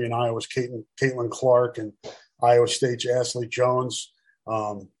country in Iowa's Caitlin Clark and Iowa State's Ashley Jones.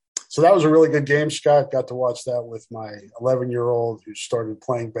 So that was a really good game, Scott. Got to watch that with my 11-year-old who started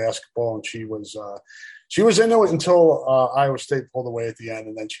playing basketball, and she was into it until Iowa State pulled away at the end,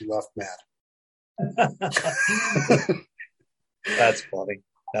 and then she left mad. That's funny.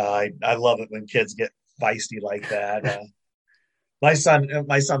 I love it when kids get feisty like that. My son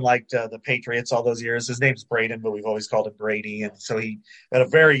liked the Patriots all those years. His name's Braden, but we've always called him Brady, and so he, at a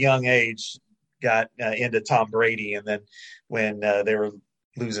very young age, got into Tom Brady, and then when they were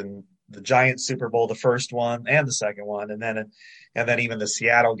losing the Giants Super Bowl, the first one and the second one, and then even the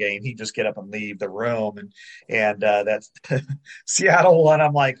Seattle game, he'd just get up and leave the room, and that's Seattle one.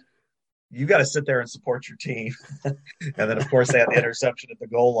 I'm like, you got to sit there and support your team. And then of course they had the interception at the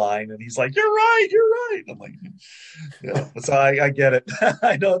goal line, and he's like, you're right. I'm like, yeah. So I get it.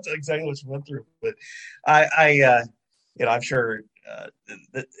 I know it's exactly what you went through, but I'm sure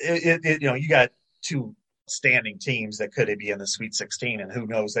you got two standing teams that could be in the Sweet 16, and who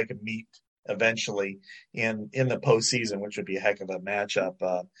knows, they could meet eventually in the postseason, which would be a heck of a matchup.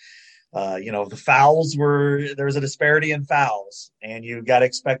 The fouls there was a disparity in fouls, and you got to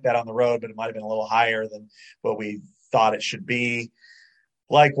expect that on the road, but it might have been a little higher than what we thought it should be.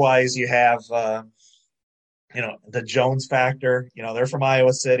 Likewise, you have the Jones factor. They're from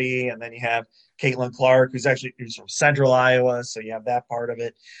Iowa City, and then you have Caitlin Clark, who's from Central Iowa, so you have that part of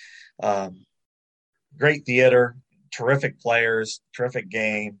it. Great theater, terrific players, terrific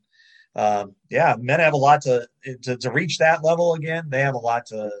game. Men have a lot to reach that level again. They have a lot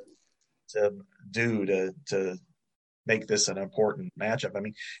to do to make this an important matchup. I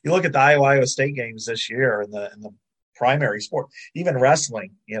mean, you look at the Iowa State games this year in the primary sport, even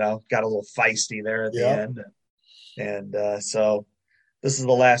wrestling, got a little feisty there at the end. And so this is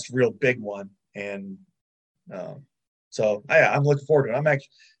the last real big one. And so I'm looking forward to it.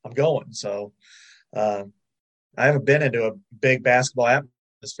 I'm going. So I haven't been into a big basketball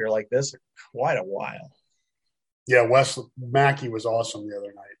atmosphere like this in quite a while. Yeah, Wes Mackey was awesome the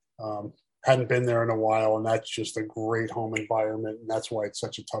other night. Hadn't been there in a while, and that's just a great home environment, and that's why it's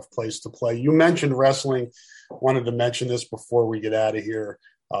such a tough place to play. You mentioned wrestling. Wanted to mention this before we get out of here.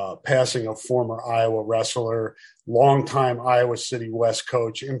 Passing a former Iowa wrestler, longtime Iowa City West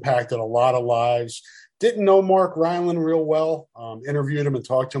coach, impacted a lot of lives. Didn't know Mark Ryland real well. Interviewed him and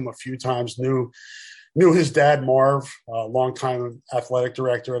talked to him a few times. Knew his dad, Marv, longtime athletic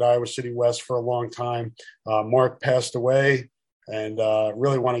director at Iowa City West for a long time. Mark passed away, and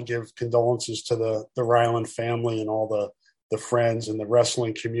really want to give condolences to the Ryland family and all the friends and the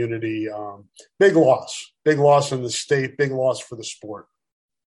wrestling community. Big loss in the state, big loss for the sport.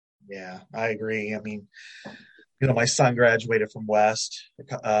 Yeah, I agree. I mean, my son graduated from West,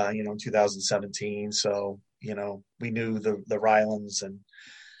 in 2017. So, we knew the Rylands, and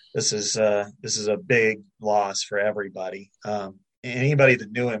this is a big loss for everybody. Anybody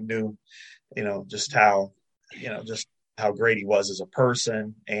that knew him knew, just how great he was as a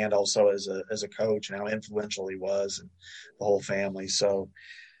person and also as a coach, and how influential he was, and the whole family. So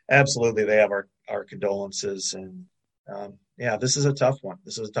absolutely, they have our condolences. And this is a tough one.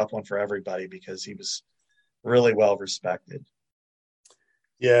 This is a tough one for everybody because he was really well respected.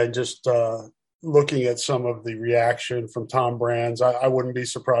 Yeah, just looking at some of the reaction from Tom Brands, I wouldn't be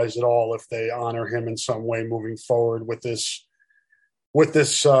surprised at all if they honor him in some way moving forward with this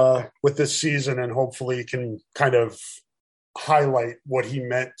season, and hopefully can kind of highlight what he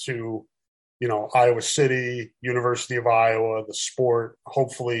meant to, Iowa City, University of Iowa, the sport.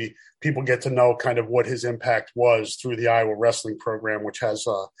 Hopefully people get to know kind of what his impact was through the Iowa wrestling program, which has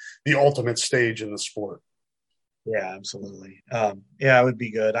the ultimate stage in the sport. Yeah, absolutely. It would be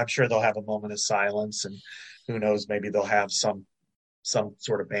good. I'm sure they'll have a moment of silence, and who knows, maybe they'll have some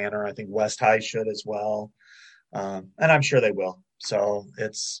sort of banner. I think West High should as well. And I'm sure they will. So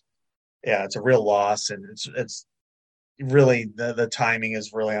it's a real loss, and it's really the timing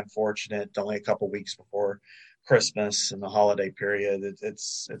is really unfortunate. Only a couple weeks before Christmas and the holiday period.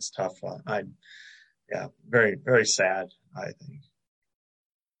 It's tough. Very, very sad, I think.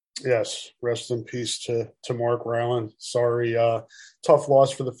 Yes, rest in peace to Mark Ryland. Sorry, tough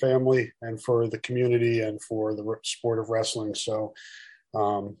loss for the family and for the community and for the sport of wrestling. So,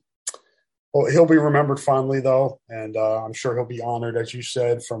 he'll be remembered fondly, though, and I'm sure he'll be honored, as you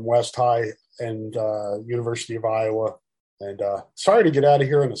said, from West High and University of Iowa. And sorry to get out of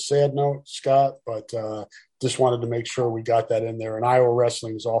here on a sad note, Scott, but just wanted to make sure we got that in there. And Iowa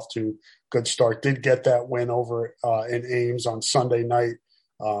wrestling is off to a good start. Did get that win over in Ames on Sunday night.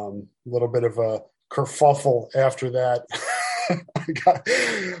 A little bit of a kerfuffle after that.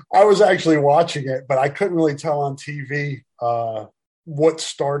 I was actually watching it, but I couldn't really tell on TV what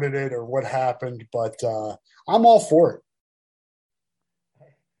started it or what happened, but I'm all for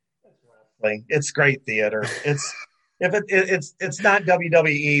it. It's great theater. It's not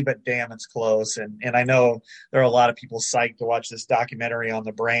WWE, but damn, it's close. And I know there are a lot of people psyched to watch this documentary on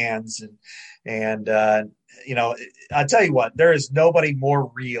the Brands, and I'll tell you what, there is nobody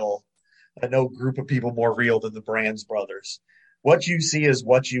more real, no group of people more real than the Brands brothers. What you see is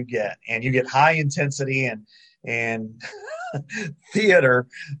what you get, and you get high intensity and theater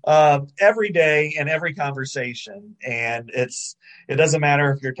every day in every conversation. And it doesn't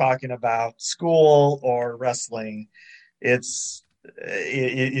matter if you're talking about school or wrestling. It's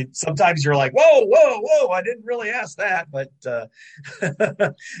sometimes you're like, whoa, I didn't really ask that, but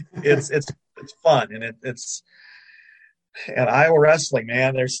it's fun, and and Iowa wrestling,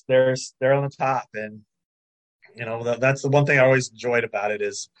 man, they're on the top. And that's the one thing I always enjoyed about it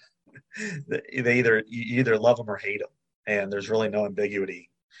is you either love them or hate them, and there's really no ambiguity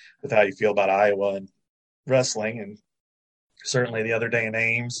with how you feel about Iowa and wrestling. And certainly the other day in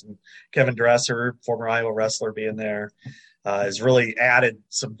Ames, and Kevin Dresser, former Iowa wrestler, being there has really added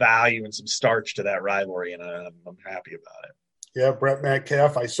some value and some starch to that rivalry, and I'm happy about it. Yeah, Brett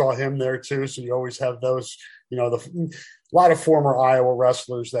Metcalf, I saw him there too. So you always have those, a lot of former Iowa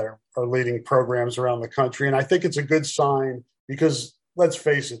wrestlers that are leading programs around the country. And I think it's a good sign because, let's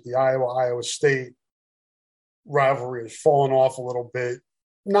face it, the Iowa State rivalry has fallen off a little bit.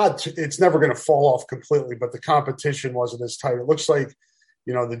 It's never going to fall off completely, but the competition wasn't as tight. It looks like,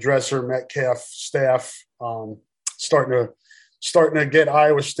 the Dresser Metcalf staff starting to get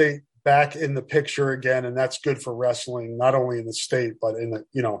Iowa State back in the picture again, and that's good for wrestling, not only in the state but in the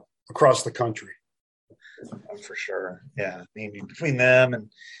across the country. For sure, yeah. I mean, between them and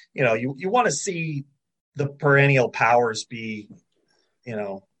you want to see the perennial powers be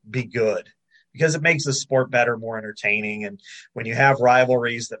good, because it makes the sport better, more entertaining. And when you have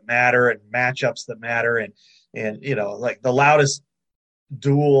rivalries that matter and matchups that matter, and like the loudest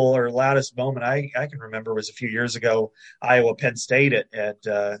duel or loudest moment I can remember was a few years ago, Iowa Penn State at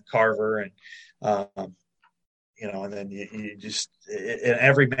Carver, and and then you just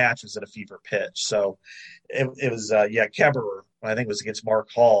every match was at a fever pitch. So it was Kemmerer, I think it was against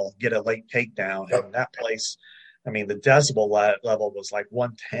Mark Hall, get a late takedown. Yep. And that place, I mean, the decibel level was like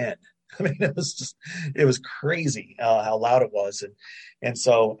 110. I mean, it was crazy how loud it was. And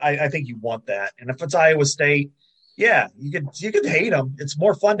so I think you want that. And if it's Iowa State, yeah, you could hate them. It's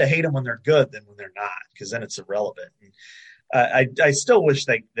more fun to hate them when they're good than when they're not, because then it's irrelevant. And, I still wish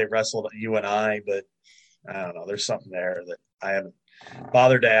they wrestled UNI, but I don't know. There's something there that I haven't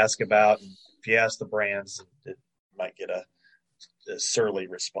bothered to ask about. And if you ask the brands, it might get a surly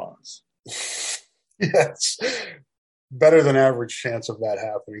response. Yes. Better than average chance of that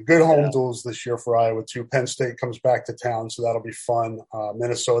happening. Good home duels this year for Iowa, too. Penn State comes back to town, so that'll be fun.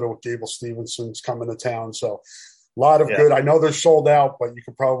 Minnesota with Gable Stevenson's coming to town. So a lot of good. I know they're sold out, but you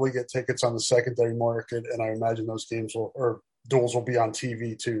could probably get tickets on the secondary market, and I imagine those duels will be on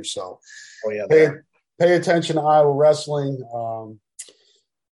TV, too. So pay attention to Iowa wrestling,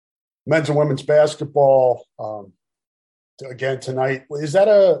 men's and women's basketball. Again tonight, is that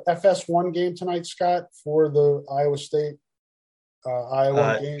a FS1 game tonight, Scott, for the Iowa State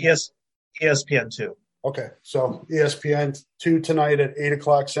Iowa game? Yes, ESPN 2. Okay, so ESPN 2 tonight at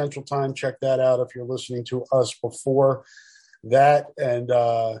 8:00 Central Time. Check that out if you're listening to us before that. And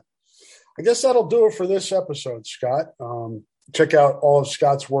I guess that'll do it for this episode, Scott. Check out all of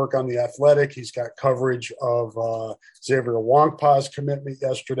Scott's work on The Athletic. He's got coverage of Xavier Nwankpa's commitment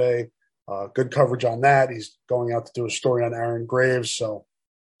yesterday. Good coverage on that. He's going out to do a story on Aaron Graves, so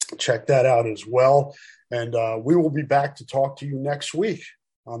check that out as well. And we will be back to talk to you next week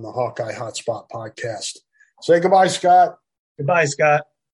on the Hawkeye Hotspot podcast. Say goodbye, Scott. Goodbye, Scott.